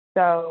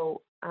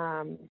 So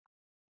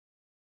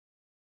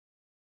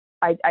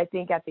I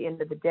think at the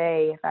end of the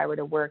day, if I were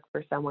to work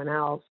for someone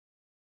else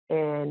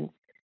and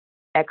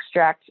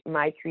extract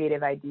my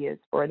creative ideas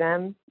for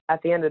them,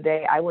 at the end of the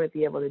day, I wouldn't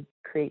be able to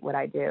create what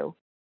I do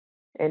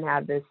and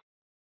have this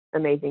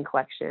amazing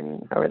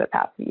collection over the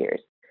past few years.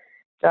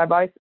 So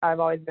I've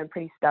always been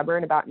pretty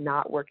stubborn about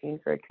not working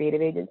for a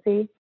creative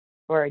agency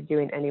or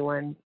doing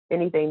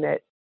anything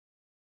that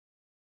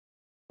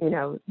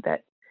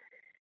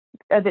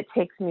that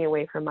takes me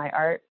away from my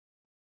art.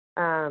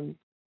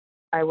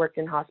 I worked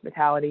in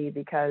hospitality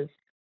because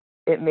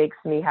it makes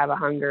me have a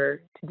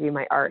hunger to do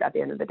my art at the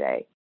end of the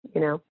day.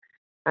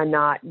 I'm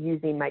not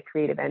using my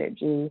creative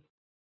energy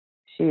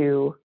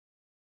to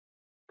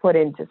put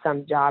into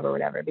some job or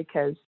whatever,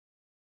 because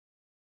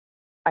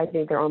I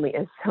think there only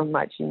is so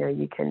much,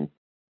 you can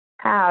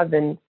have.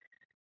 And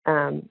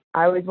I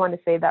always want to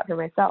save that for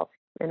myself,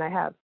 and I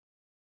have.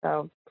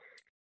 So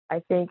I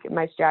think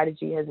my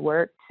strategy has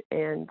worked,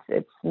 and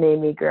it's made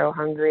me grow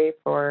hungry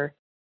for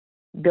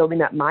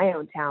building up my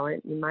own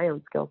talent and my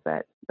own skill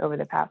set over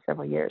the past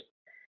several years.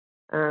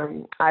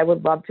 I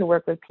would love to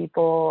work with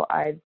people.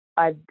 I've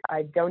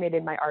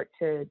donated my art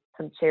to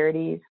some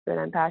charities that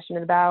I'm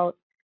passionate about.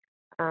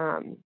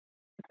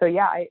 So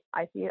yeah,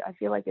 I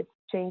feel like it's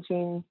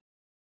changing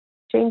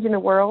the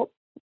world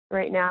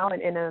right now,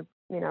 and in a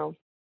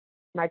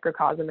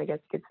microcosm, I guess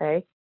you could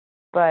say.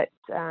 But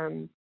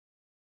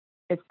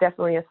it's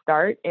definitely a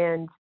start,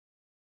 and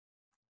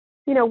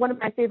one of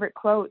my favorite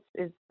quotes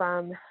is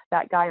from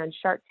that guy on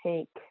Shark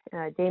Tank,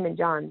 Damon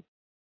John.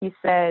 He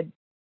said,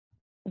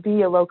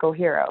 "Be a local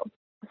hero."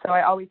 So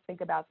I always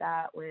think about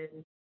that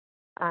when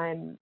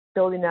I'm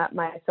building up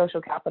my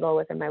social capital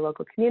within my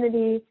local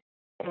community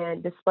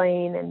and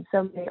displaying in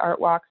so many art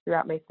walks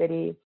throughout my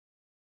city.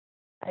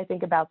 I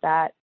think about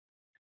that,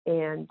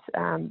 and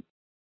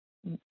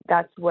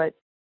that's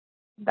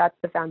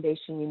the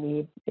foundation you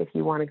need if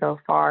you want to go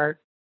far.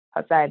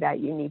 Outside of that,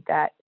 you need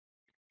that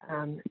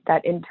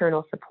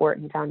internal support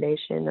and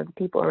foundation of the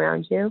people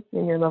around you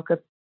in your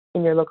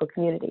local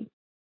community.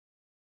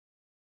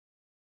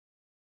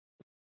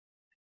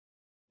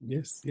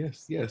 Yes.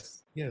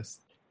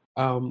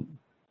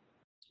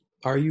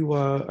 Are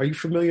you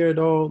familiar at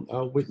all,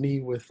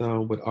 Whitney, with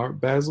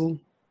Art Basel?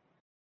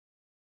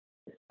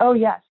 Oh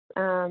yes,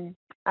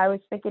 I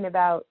was thinking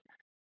about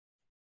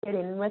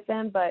getting in with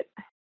them, but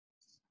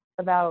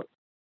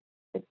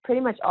it's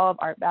pretty much all of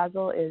Art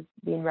Basel is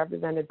being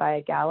represented by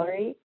a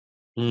gallery.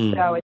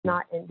 So it's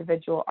not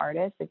individual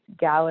artists, it's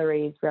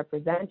galleries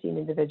representing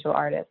individual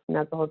artists. And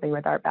that's the whole thing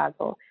with Art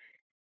Basel.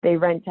 They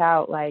rent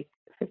out like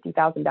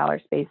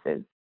 $50,000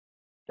 spaces.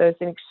 So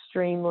it's an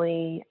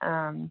extremely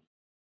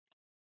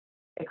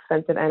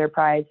expensive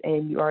enterprise,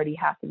 and you already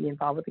have to be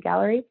involved with the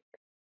gallery.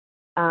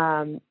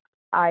 I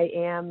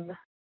am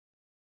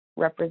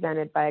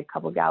represented by a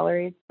couple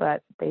galleries,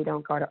 but they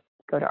don't go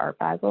to Art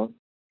Basel.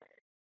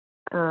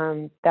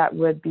 That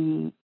would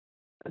be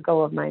a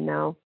goal of mine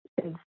now,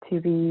 is to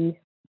be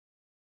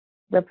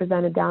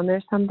represented down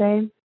there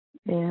someday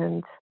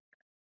and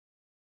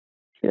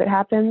see what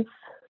happens.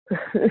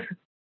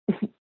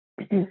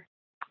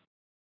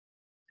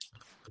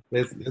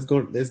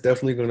 It's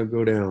definitely going to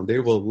go down. They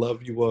will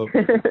love you up,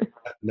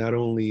 not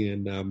only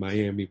in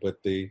Miami,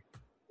 but the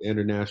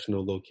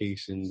international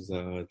locations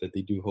that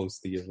they do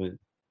host the event.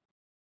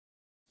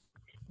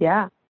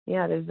 Yeah.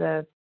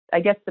 I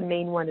guess the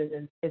main one is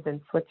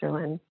in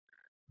Switzerland.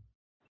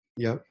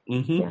 Yep.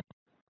 Mm-hmm. Yeah.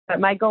 But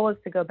my goal is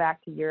to go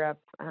back to Europe.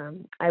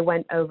 I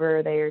went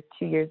over there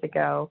 2 years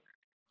ago.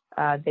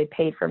 They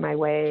paid for my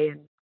way,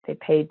 and they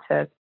paid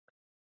to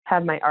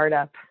have my art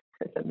up.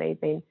 It's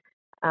amazing.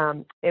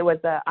 It was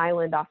an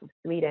island off of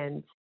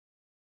Sweden,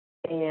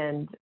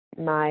 and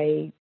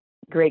my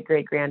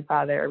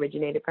great-great-grandfather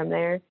originated from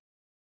there.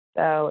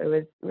 So it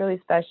was really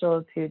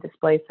special to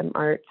display some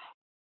art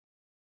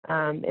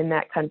in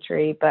that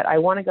country. But I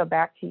want to go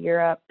back to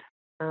Europe.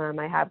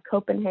 I have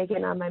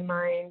Copenhagen on my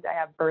mind. I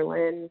have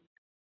Berlin.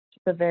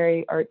 It's a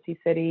very artsy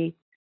city.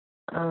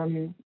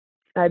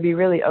 I'd be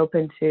really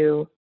open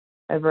to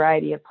a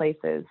variety of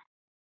places.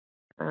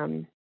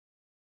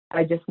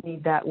 I just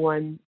need that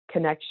one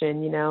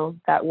connection,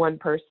 that one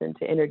person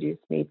to introduce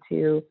me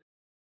to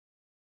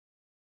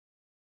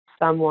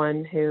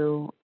someone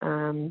who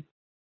can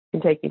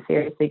take me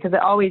seriously. Because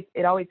it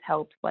always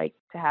helps, like,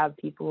 to have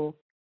people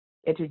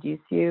introduce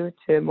you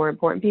to more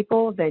important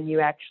people than you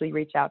actually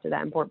reach out to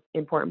that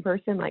important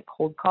person, like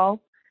cold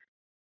call.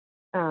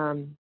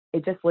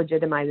 It just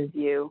legitimizes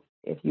you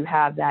if you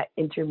have that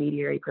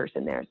intermediary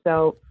person there.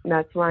 So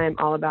that's why I'm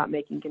all about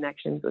making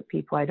connections with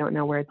people. I don't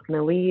know where it's going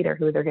to lead or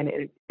who they're going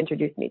to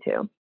introduce me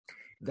to.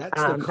 That's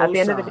the cosign, at the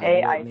end of the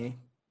day, Whitney.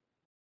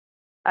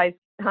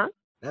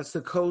 That's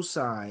the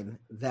cosign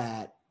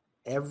that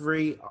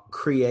every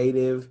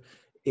creative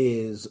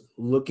is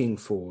looking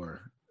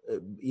for,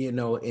 in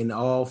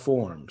all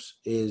forms,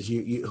 is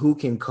you who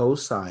can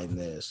co-sign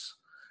this,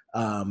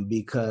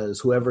 because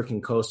whoever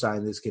can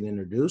co-sign this can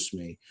introduce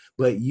me.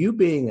 But you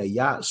being a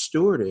yacht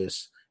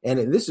stewardess,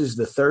 and this is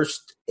the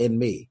thirst in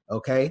me,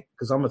 okay?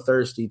 Because I'm a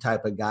thirsty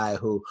type of guy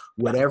who,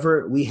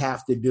 whatever we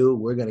have to do,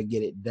 we're going to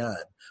get it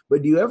done.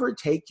 But do you ever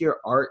take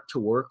your art to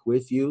work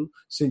with you,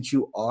 since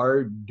you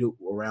are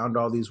around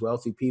all these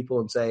wealthy people,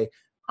 and say,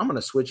 I'm going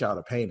to switch out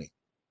a painting?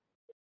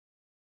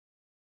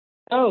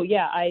 Oh,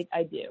 yeah, I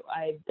do.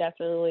 I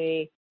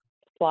definitely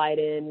slide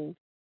in,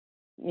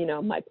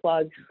 my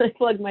plug. I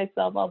plug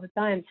myself all the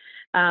time.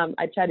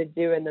 I try to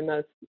do it in the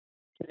most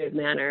smooth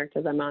manner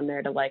because I'm on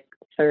there to, like,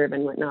 serve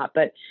and whatnot.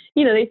 But,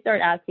 they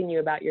start asking you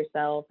about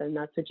yourself, and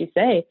that's what you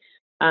say.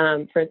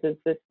 For instance,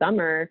 this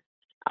summer,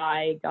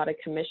 I got a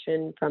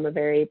commission from a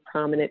very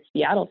prominent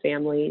Seattle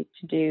family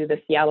to do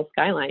the Seattle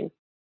skyline.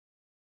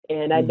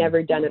 And I'd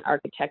never done an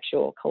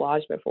architectural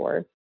collage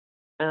before.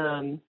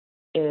 And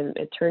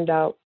it turned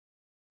out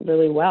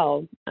really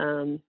well.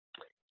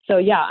 So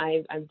yeah,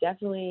 I'm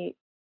definitely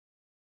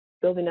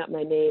building up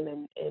my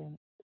name in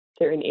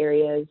certain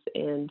areas.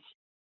 And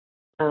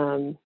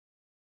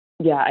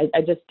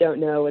I just don't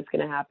know what's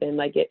going to happen.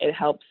 Like it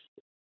helps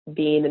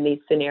being in these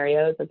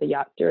scenarios as a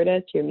yacht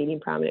stewardess. You're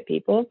meeting prominent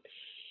people.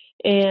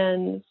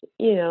 And,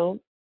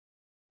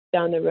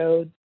 down the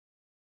road,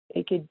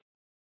 they could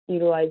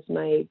utilize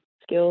my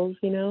skills,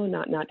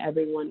 not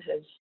everyone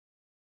has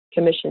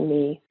commissioned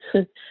me,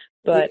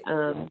 but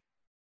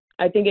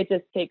I think it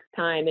just takes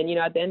time. And,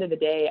 at the end of the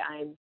day,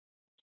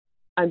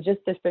 I'm just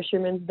a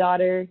fisherman's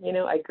daughter.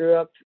 I grew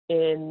up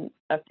in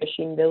a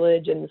fishing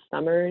village in the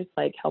summers,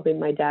 like helping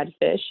my dad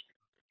fish.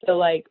 So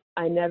like,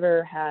 I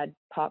never had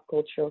pop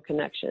cultural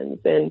connections.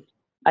 And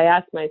I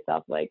asked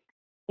myself, like,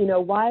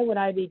 why would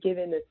I be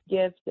given this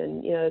gift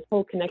and, this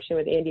whole connection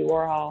with Andy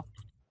Warhol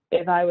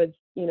if I was,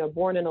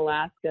 born in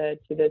Alaska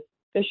to this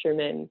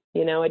fisherman?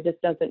 It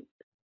just doesn't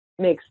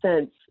make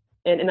sense.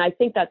 And I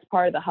think that's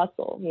part of the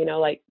hustle,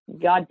 like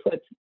God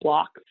puts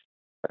blocks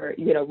or,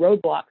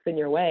 roadblocks in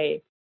your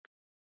way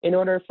in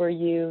order for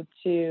you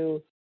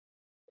to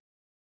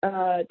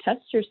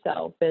test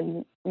yourself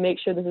and make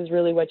sure this is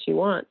really what you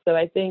want. So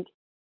I think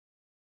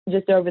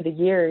just over the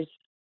years,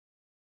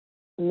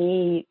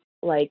 me,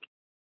 like,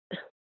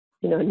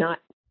 not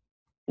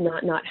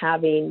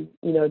having,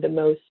 the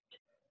most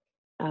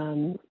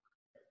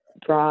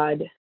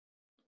broad,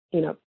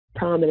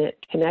 prominent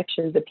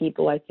connections to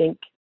people, I think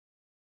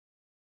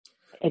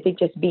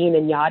just being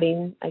in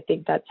yachting, I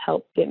think that's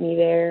helped get me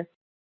there.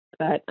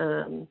 But,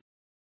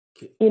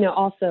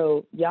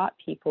 also yacht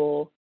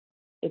people,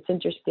 it's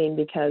interesting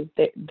because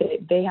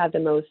they have the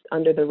most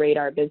under the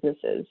radar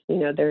businesses.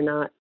 They're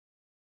not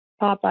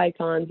pop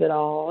icons at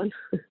all,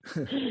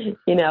 so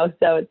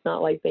it's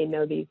not like they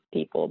know these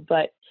people,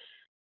 but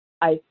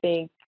I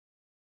think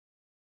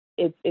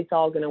it's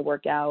all going to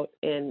work out,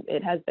 and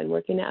it has been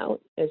working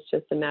out. It's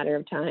just a matter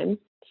of time.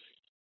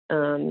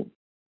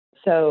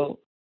 So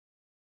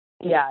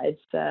yeah,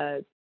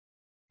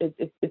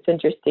 it's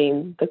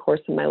interesting, the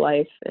course of my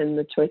life and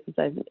the choices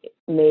I've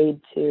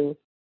made to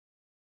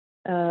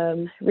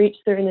reach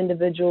certain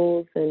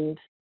individuals and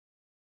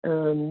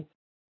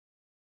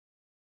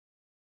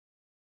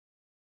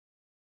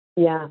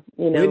yeah,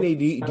 Whitney,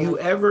 do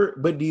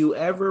you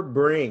ever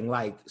bring,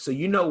 like, so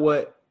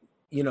what,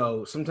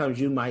 sometimes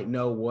you might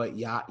know what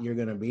yacht you're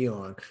going to be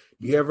on.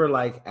 Do you ever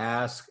like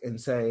ask and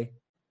say,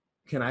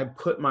 can I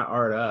put my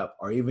art up,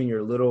 or even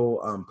your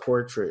little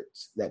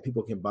portraits that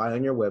people can buy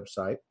on your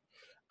website?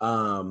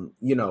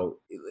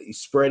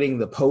 Spreading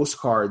the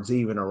postcards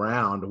even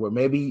around where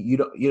maybe you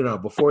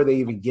don't, before they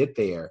even get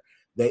there,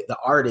 the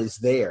art is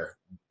there.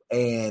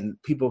 And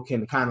people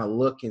can kind of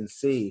look and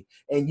see,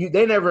 and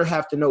they never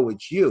have to know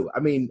it's you. I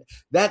mean,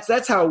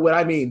 that's how, what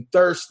I mean,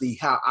 thirsty,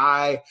 how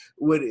I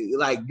would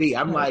like be.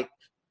 I'm like,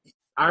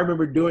 I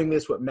remember doing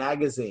this with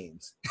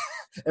magazines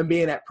and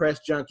being at press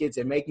junkets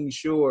and making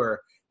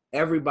sure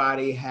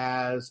everybody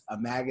has a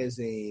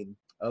magazine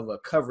of a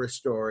cover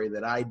story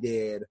that I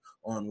did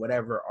on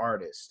whatever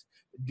artist.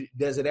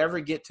 Does it ever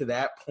get to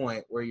that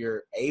point where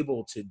you're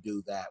able to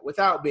do that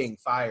without being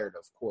fired,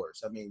 of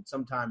course? I mean,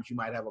 sometimes you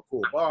might have a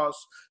cool boss.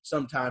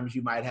 Sometimes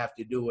you might have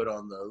to do it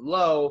on the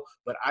low,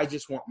 but I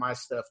just want my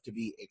stuff to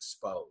be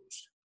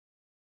exposed.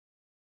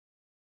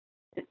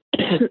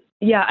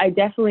 Yeah, I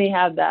definitely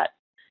have that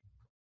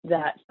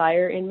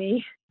fire in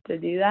me to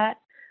do that.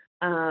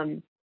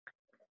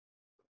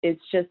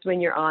 It's just when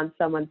you're on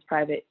someone's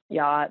private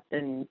yacht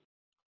and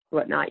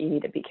whatnot, you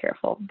need to be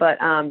careful. But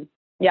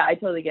yeah, I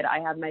totally get it. I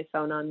have my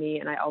phone on me,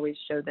 and I always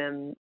show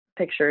them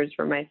pictures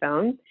from my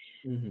phone.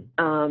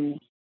 Mm-hmm.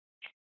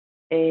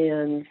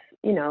 And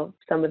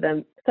some of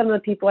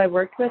the people I've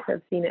worked with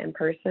have seen it in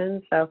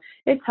person. So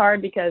it's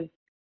hard because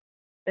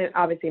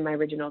obviously my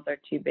originals are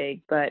too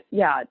big. But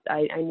yeah,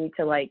 I need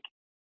to like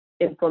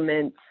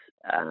implement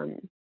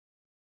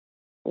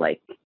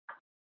like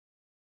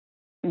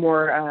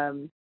more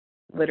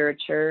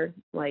literature,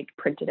 like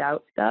printed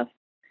out stuff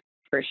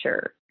for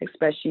sure,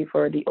 especially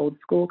for the old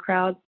school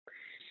crowd.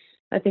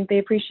 I think they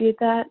appreciate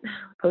that.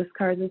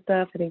 Postcards and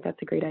stuff. I think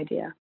that's a great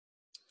idea.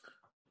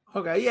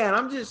 Okay, yeah, and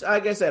I'm just,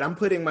 like I said, I'm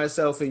putting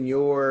myself in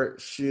your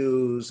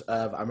shoes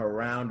of, I'm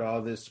around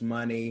all this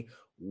money.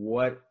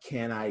 What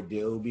can I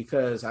do?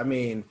 Because I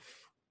mean,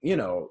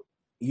 you're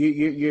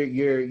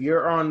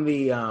on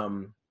the,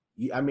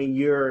 I mean,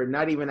 you're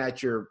not even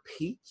at your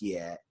peak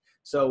yet.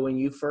 So when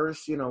you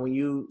first, when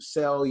you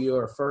sell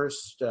your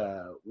first,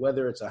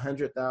 whether it's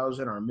 $100,000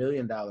 or $1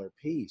 million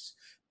piece,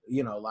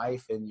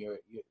 life and your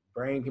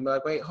brain can be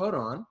like, wait, hold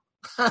on.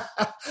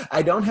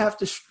 I don't have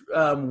to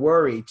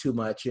worry too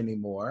much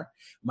anymore.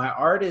 My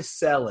art is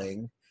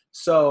selling.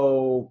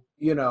 So,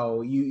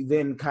 you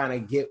then kind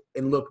of get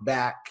and look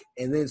back.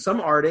 And then some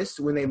artists,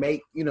 when they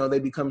make, they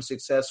become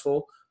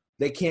successful,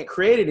 they can't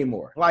create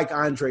anymore. Like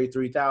Andre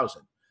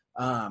 3000.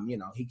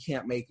 He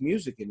can't make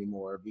music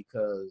anymore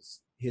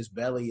because his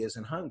belly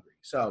isn't hungry.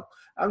 So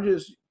I'm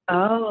just.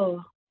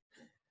 Oh,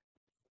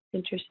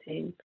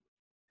 interesting.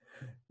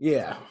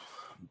 Yeah.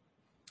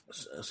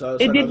 So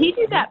did he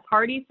do that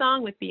party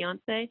song with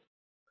Beyonce?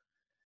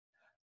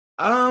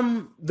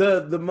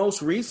 The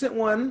most recent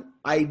one,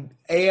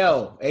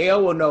 AL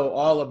will know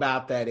all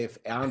about that if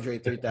Andre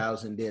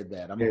 3000 did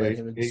that. I'm gonna let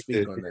him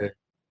speak on that.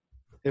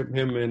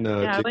 Him and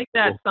I like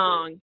that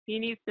song. He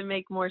needs to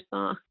make more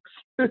songs.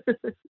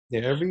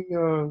 Yeah, every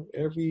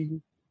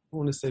I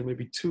want to say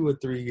maybe 2 or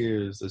 3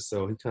 years or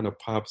so, he kind of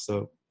pops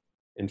up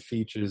and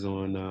features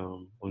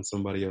on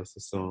somebody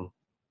else's song.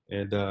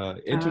 And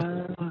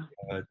interesting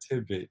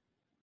tidbit,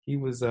 he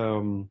was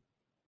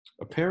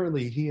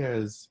apparently he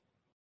has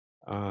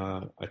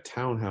a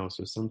townhouse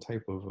or some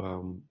type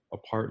of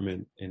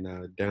apartment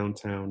in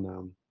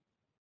downtown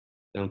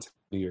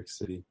New York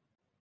City,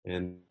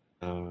 and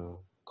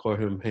caught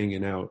him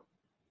hanging out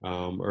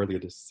earlier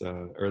this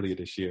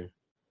year.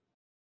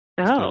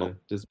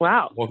 Just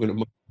wow! Walking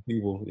among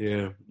people,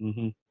 yeah.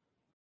 Mm-hmm.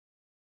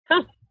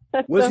 Huh,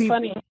 that's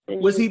funny.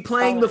 Was he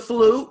playing the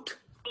flute?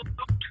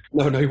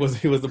 No, he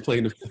wasn't. He wasn't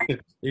playing the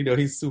flute.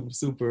 He's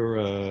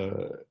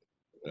super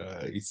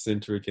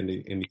eccentric and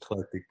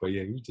eclectic. But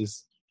yeah, he was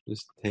just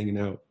hanging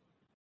out.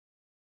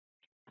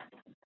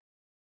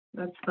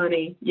 That's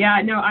funny.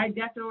 Yeah, no, I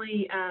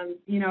definitely,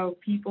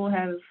 people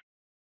have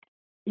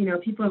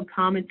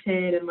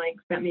commented and like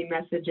sent me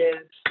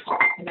messages,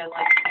 and I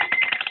like,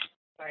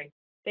 sorry,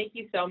 thank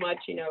you so much,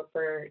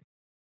 for,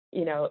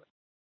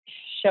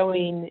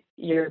 showing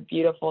your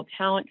beautiful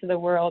talent to the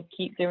world.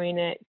 Keep doing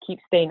it. Keep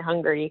staying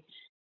hungry,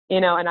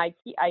 and I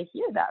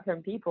hear that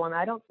from people, and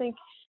I don't think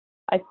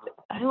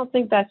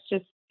that's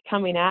just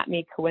coming at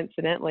me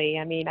coincidentally.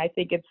 I mean, I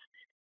think it's,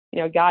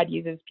 God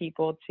uses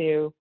people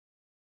to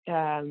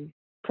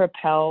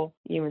propel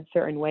you in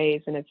certain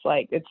ways, and it's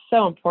like, it's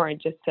so important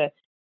just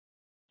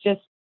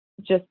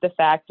the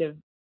fact of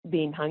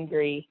being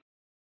hungry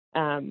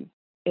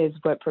is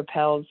what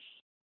propels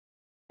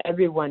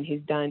everyone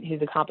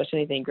who's accomplished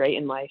anything great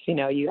in life.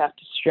 You have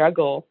to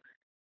struggle,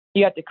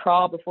 you have to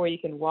crawl before you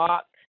can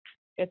walk,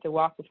 you have to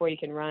walk before you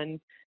can run.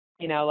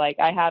 Like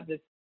I have this,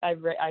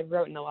 I've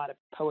written a lot of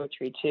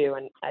poetry too,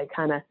 and I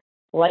kind of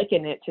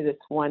liken it to this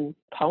one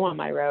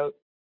poem I wrote,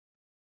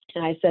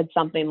 and I said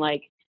something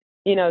like,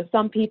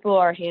 some people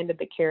are handed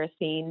the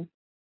kerosene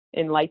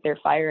and light their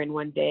fire in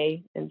one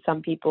day, and some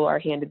people are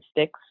handed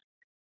sticks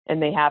and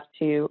they have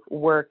to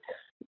work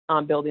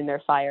on building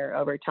their fire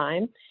over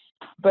time.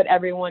 But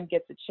everyone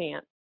gets a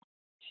chance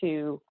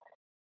to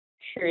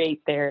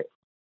create their,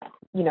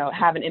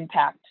 have an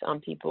impact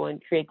on people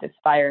and create this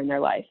fire in their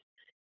life.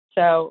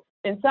 So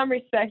in some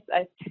respects,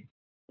 I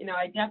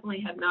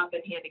definitely have not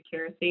been handed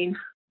kerosene,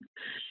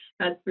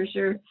 that's for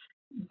sure.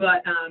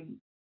 But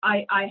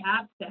I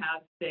have to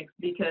have sticks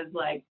because,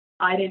 like,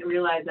 I didn't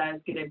realize I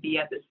was going to be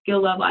at the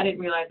skill level. I didn't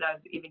realize I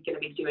was even going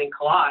to be doing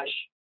collage,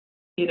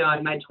 in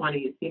my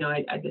 20s.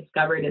 I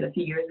discovered it a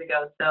few years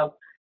ago. So,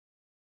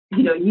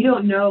 you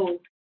don't know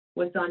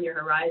what's on your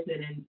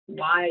horizon and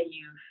why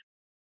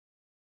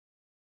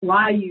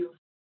you've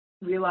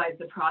realized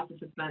the process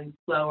has been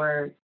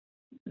slower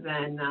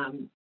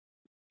than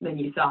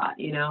you thought,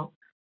 and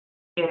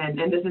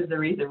this is the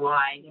reason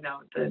why,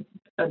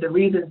 the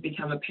reasons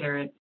become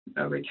apparent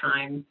over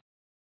time,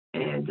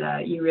 and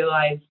you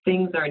realize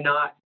things are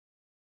not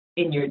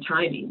in your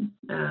timing.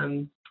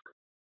 I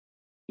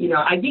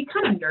get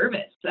kind of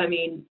nervous. I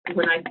mean,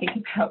 when I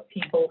think about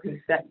people who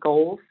set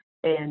goals,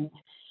 and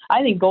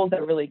I think goals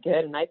are really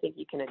good and I think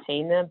you can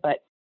attain them,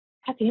 but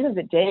at the end of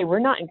the day, we're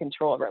not in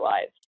control of our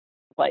lives.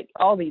 Like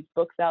all these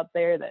books out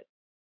there that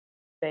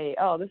say,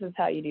 oh, this is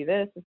how you do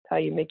this is how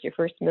you make your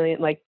first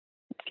million. Like,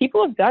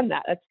 people have done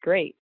that. That's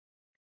great.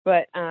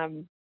 But I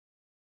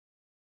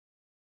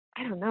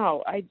don't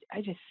know. I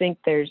just think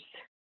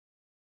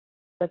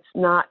that's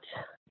not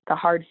the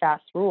hard,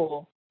 fast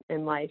rule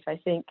in life. I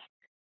think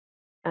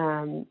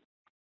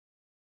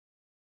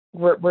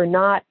we're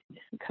not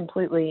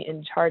completely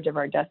in charge of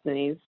our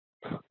destinies.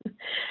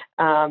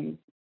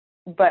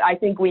 But I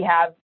think we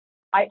have,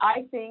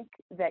 I think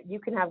that you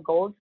can have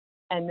goals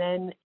and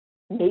then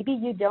maybe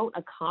you don't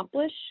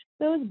accomplish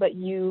those, but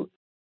you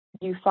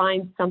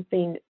find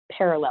something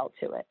parallel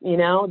to it,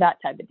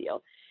 that type of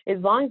deal. As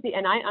long as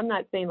I'm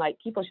not saying like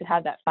people should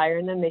have that fire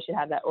in them. They should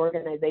have that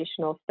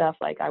organizational stuff.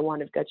 Like I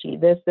want to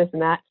achieve this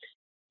and that.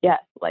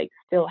 Yes. Like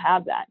still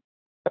have that.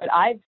 But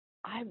I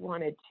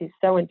wanted to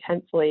so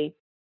intensely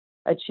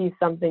achieve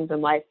some things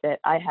in life that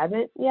I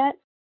haven't yet.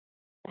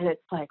 And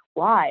it's like,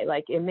 why?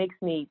 Like it makes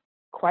me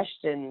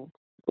question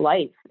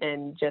life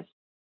and just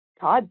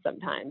God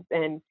sometimes.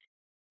 And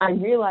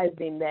I'm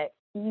realizing that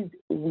he's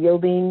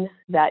wielding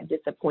that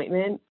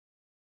disappointment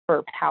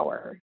for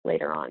power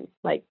later on.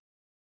 Like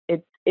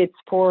it's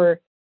for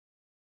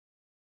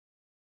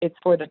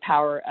the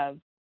power of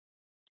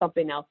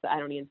something else that I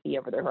don't even see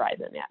over the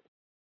horizon yet.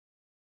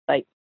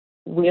 Like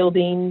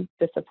wielding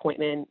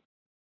disappointment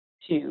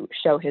to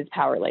show his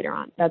power later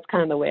on. That's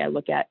kind of the way I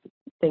look at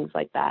things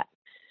like that.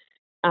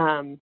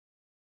 And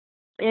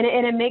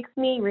it makes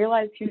me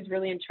realize who's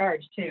really in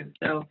charge too.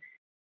 So,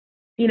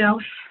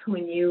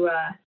 when you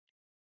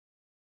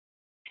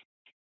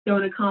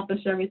don't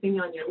accomplish everything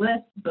on your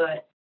list,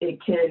 but it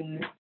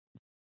can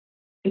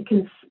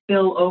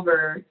spill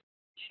over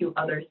to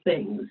other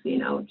things,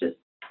 just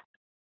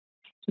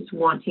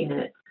wanting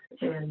it.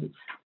 And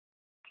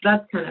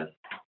that's kind of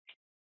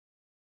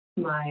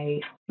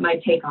my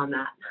take on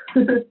that.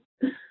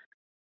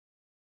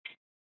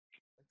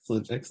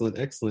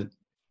 Excellent.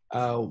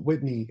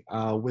 Whitney,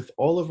 with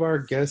all of our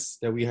guests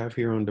that we have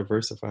here on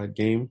Diversified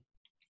Game,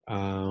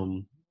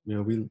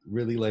 we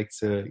really like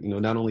to,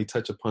 not only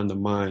touch upon the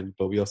mind,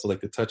 but we also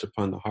like to touch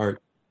upon the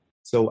heart.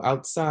 So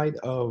outside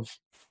of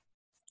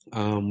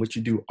what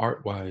you do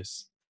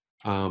art-wise,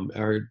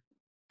 are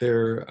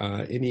there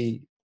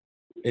any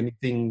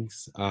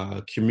things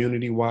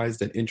community-wise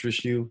that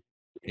interest you?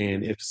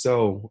 And if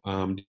so,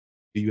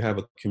 do you have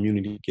a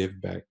community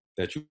give back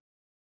that you?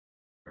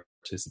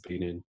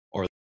 participate in?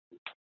 Or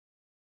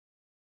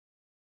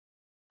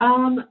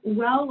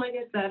well, like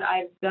I said,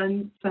 I've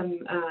done some,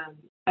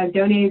 I've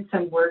donated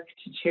some work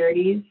to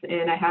charities,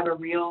 and I have a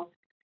real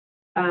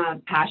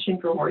passion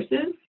for horses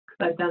because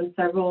I've done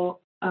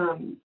several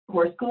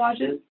horse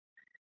collages.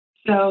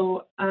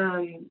 So,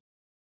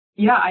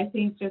 yeah, I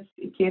think just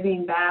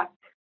giving back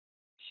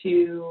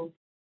to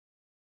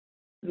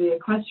the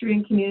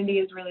equestrian community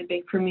is really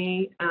big for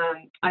me.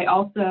 I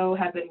also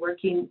have been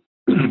working,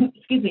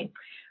 excuse me,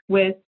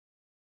 with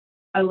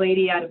a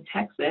lady out of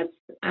Texas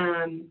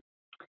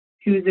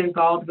who's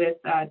involved with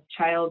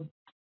child,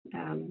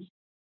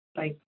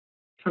 like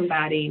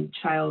combating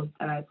child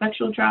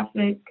sexual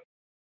trafficking.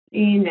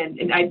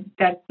 And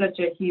that's such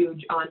a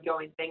huge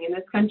ongoing thing in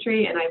this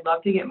country. And I'd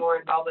love to get more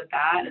involved with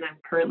that. And I'm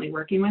currently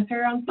working with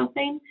her on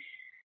something.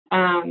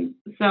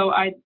 So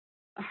I'd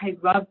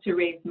love to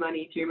raise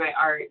money through my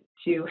art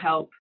to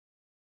help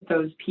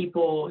those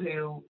people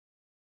who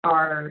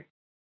are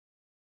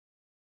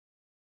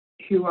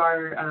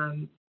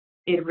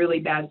in really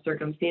bad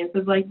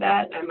circumstances like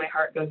that, and my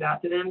heart goes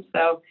out to them.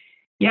 So,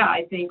 yeah,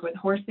 I think with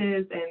horses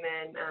and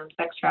then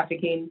sex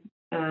trafficking,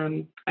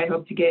 I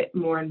hope to get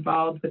more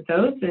involved with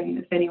those. And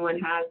if anyone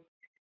has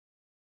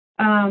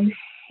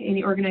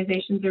any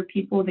organizations or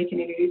people they can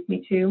introduce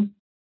me to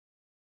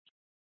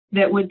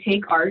that would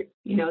take art,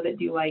 that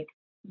do like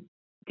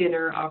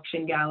dinner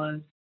auction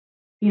galas,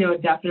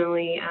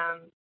 definitely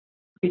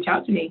reach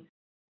out to me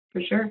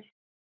for sure.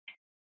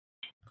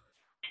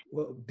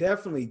 Well,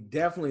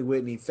 definitely,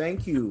 Whitney.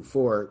 Thank you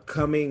for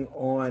coming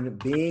on,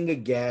 being a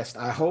guest.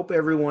 I hope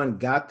everyone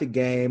got the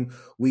game.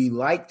 We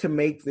like to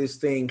make this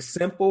thing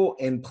simple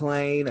and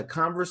plain, a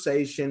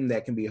conversation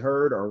that can be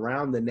heard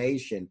around the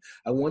nation.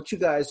 I want you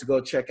guys to go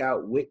check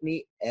out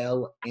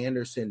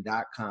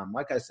WhitneyLAnderson.com.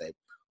 Like I said,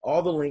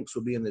 all the links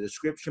will be in the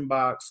description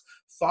box.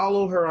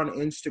 Follow her on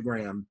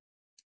Instagram.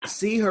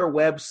 See her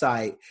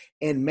website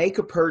and make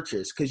a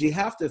purchase, because you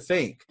have to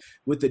think,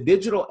 with the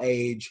digital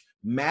age,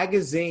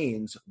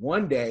 magazines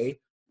one day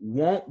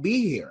won't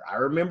be here. I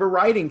remember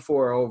writing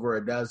for over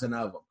a dozen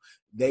of them.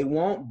 They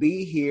won't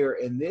be here,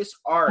 in this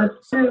art.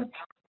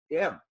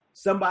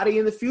 Somebody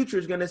in the future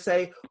is going to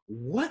say,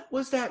 what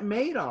was that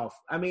made off?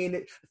 I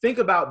mean, think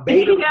about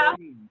beta.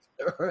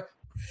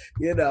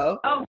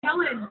 Oh,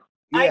 Kellen,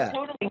 I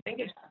totally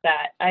think about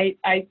that. I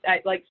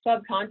like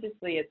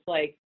subconsciously, it's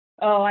like,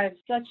 oh, I have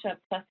such a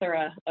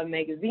plethora of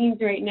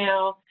magazines right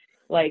now.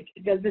 Like,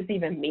 does this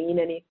even mean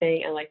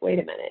anything? And like, wait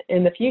a minute,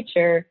 in the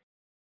future,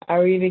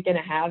 are we even going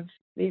to have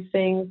these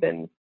things?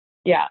 And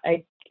yeah,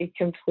 I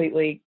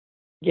completely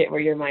get where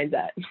your mind's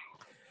at.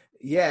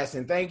 Yes,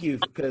 and thank you,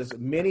 because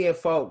many of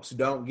folks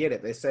don't get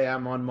it. They say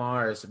I'm on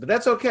Mars, but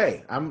that's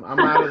okay. I'm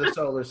out of the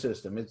solar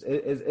system.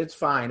 It's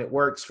fine. It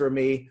works for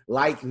me,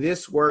 like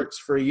this works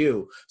for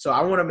you. So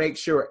I want to make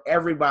sure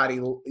everybody,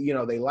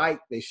 they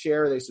like, they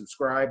share, they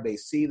subscribe, they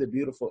see the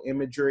beautiful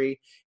imagery.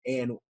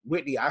 And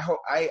Whitney, I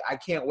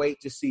can't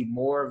wait to see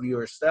more of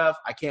your stuff.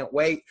 I can't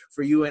wait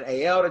for you and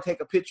AL to take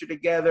a picture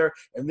together.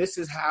 And this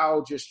is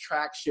how just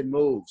traction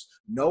moves.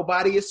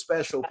 Nobody is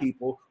special,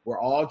 people.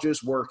 We're all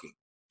just working.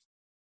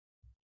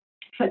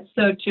 That's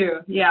so true.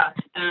 Yeah.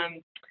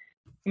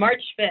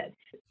 March 5th,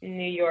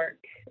 New York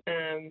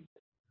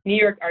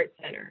Art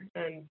Center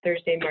on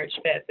Thursday, March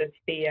 5th. It's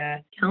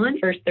the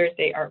first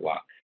Thursday art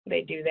walk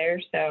they do there.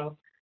 So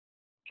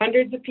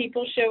hundreds of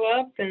people show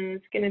up, and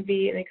it's going to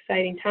be an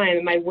exciting time.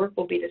 And my work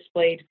will be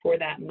displayed for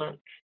that month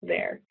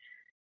there.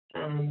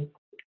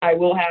 I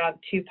will have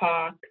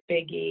Tupac,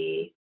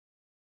 Biggie,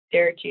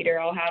 Derek Jeter.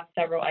 I'll have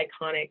several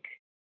iconic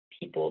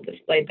people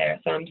displayed there.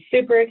 So I'm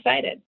super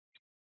excited.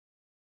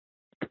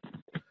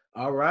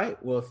 All right.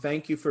 Well,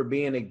 thank you for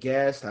being a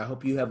guest. I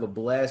hope you have a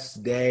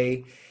blessed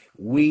day.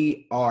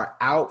 We are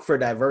out for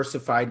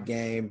Diversified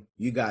Game.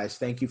 You guys,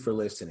 thank you for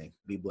listening.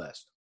 Be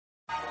blessed.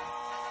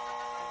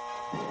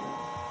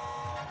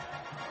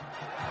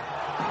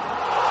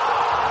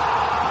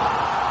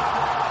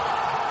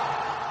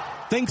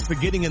 Thanks for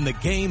getting in the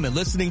game and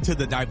listening to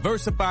the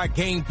Diversified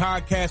Game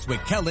podcast with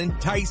Kellen,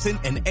 Tyson,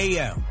 and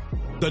AL.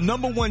 The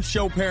 #1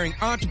 show pairing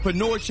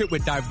entrepreneurship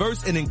with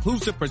diverse and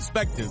inclusive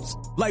perspectives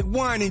like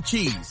wine and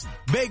cheese,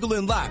 bagel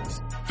and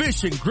lox,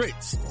 fish and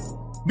grits.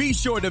 Be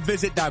sure to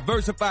visit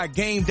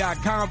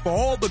diversifiedgame.com for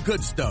all the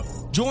good stuff.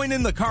 Join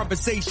in the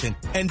conversation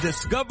and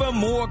discover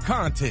more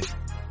content.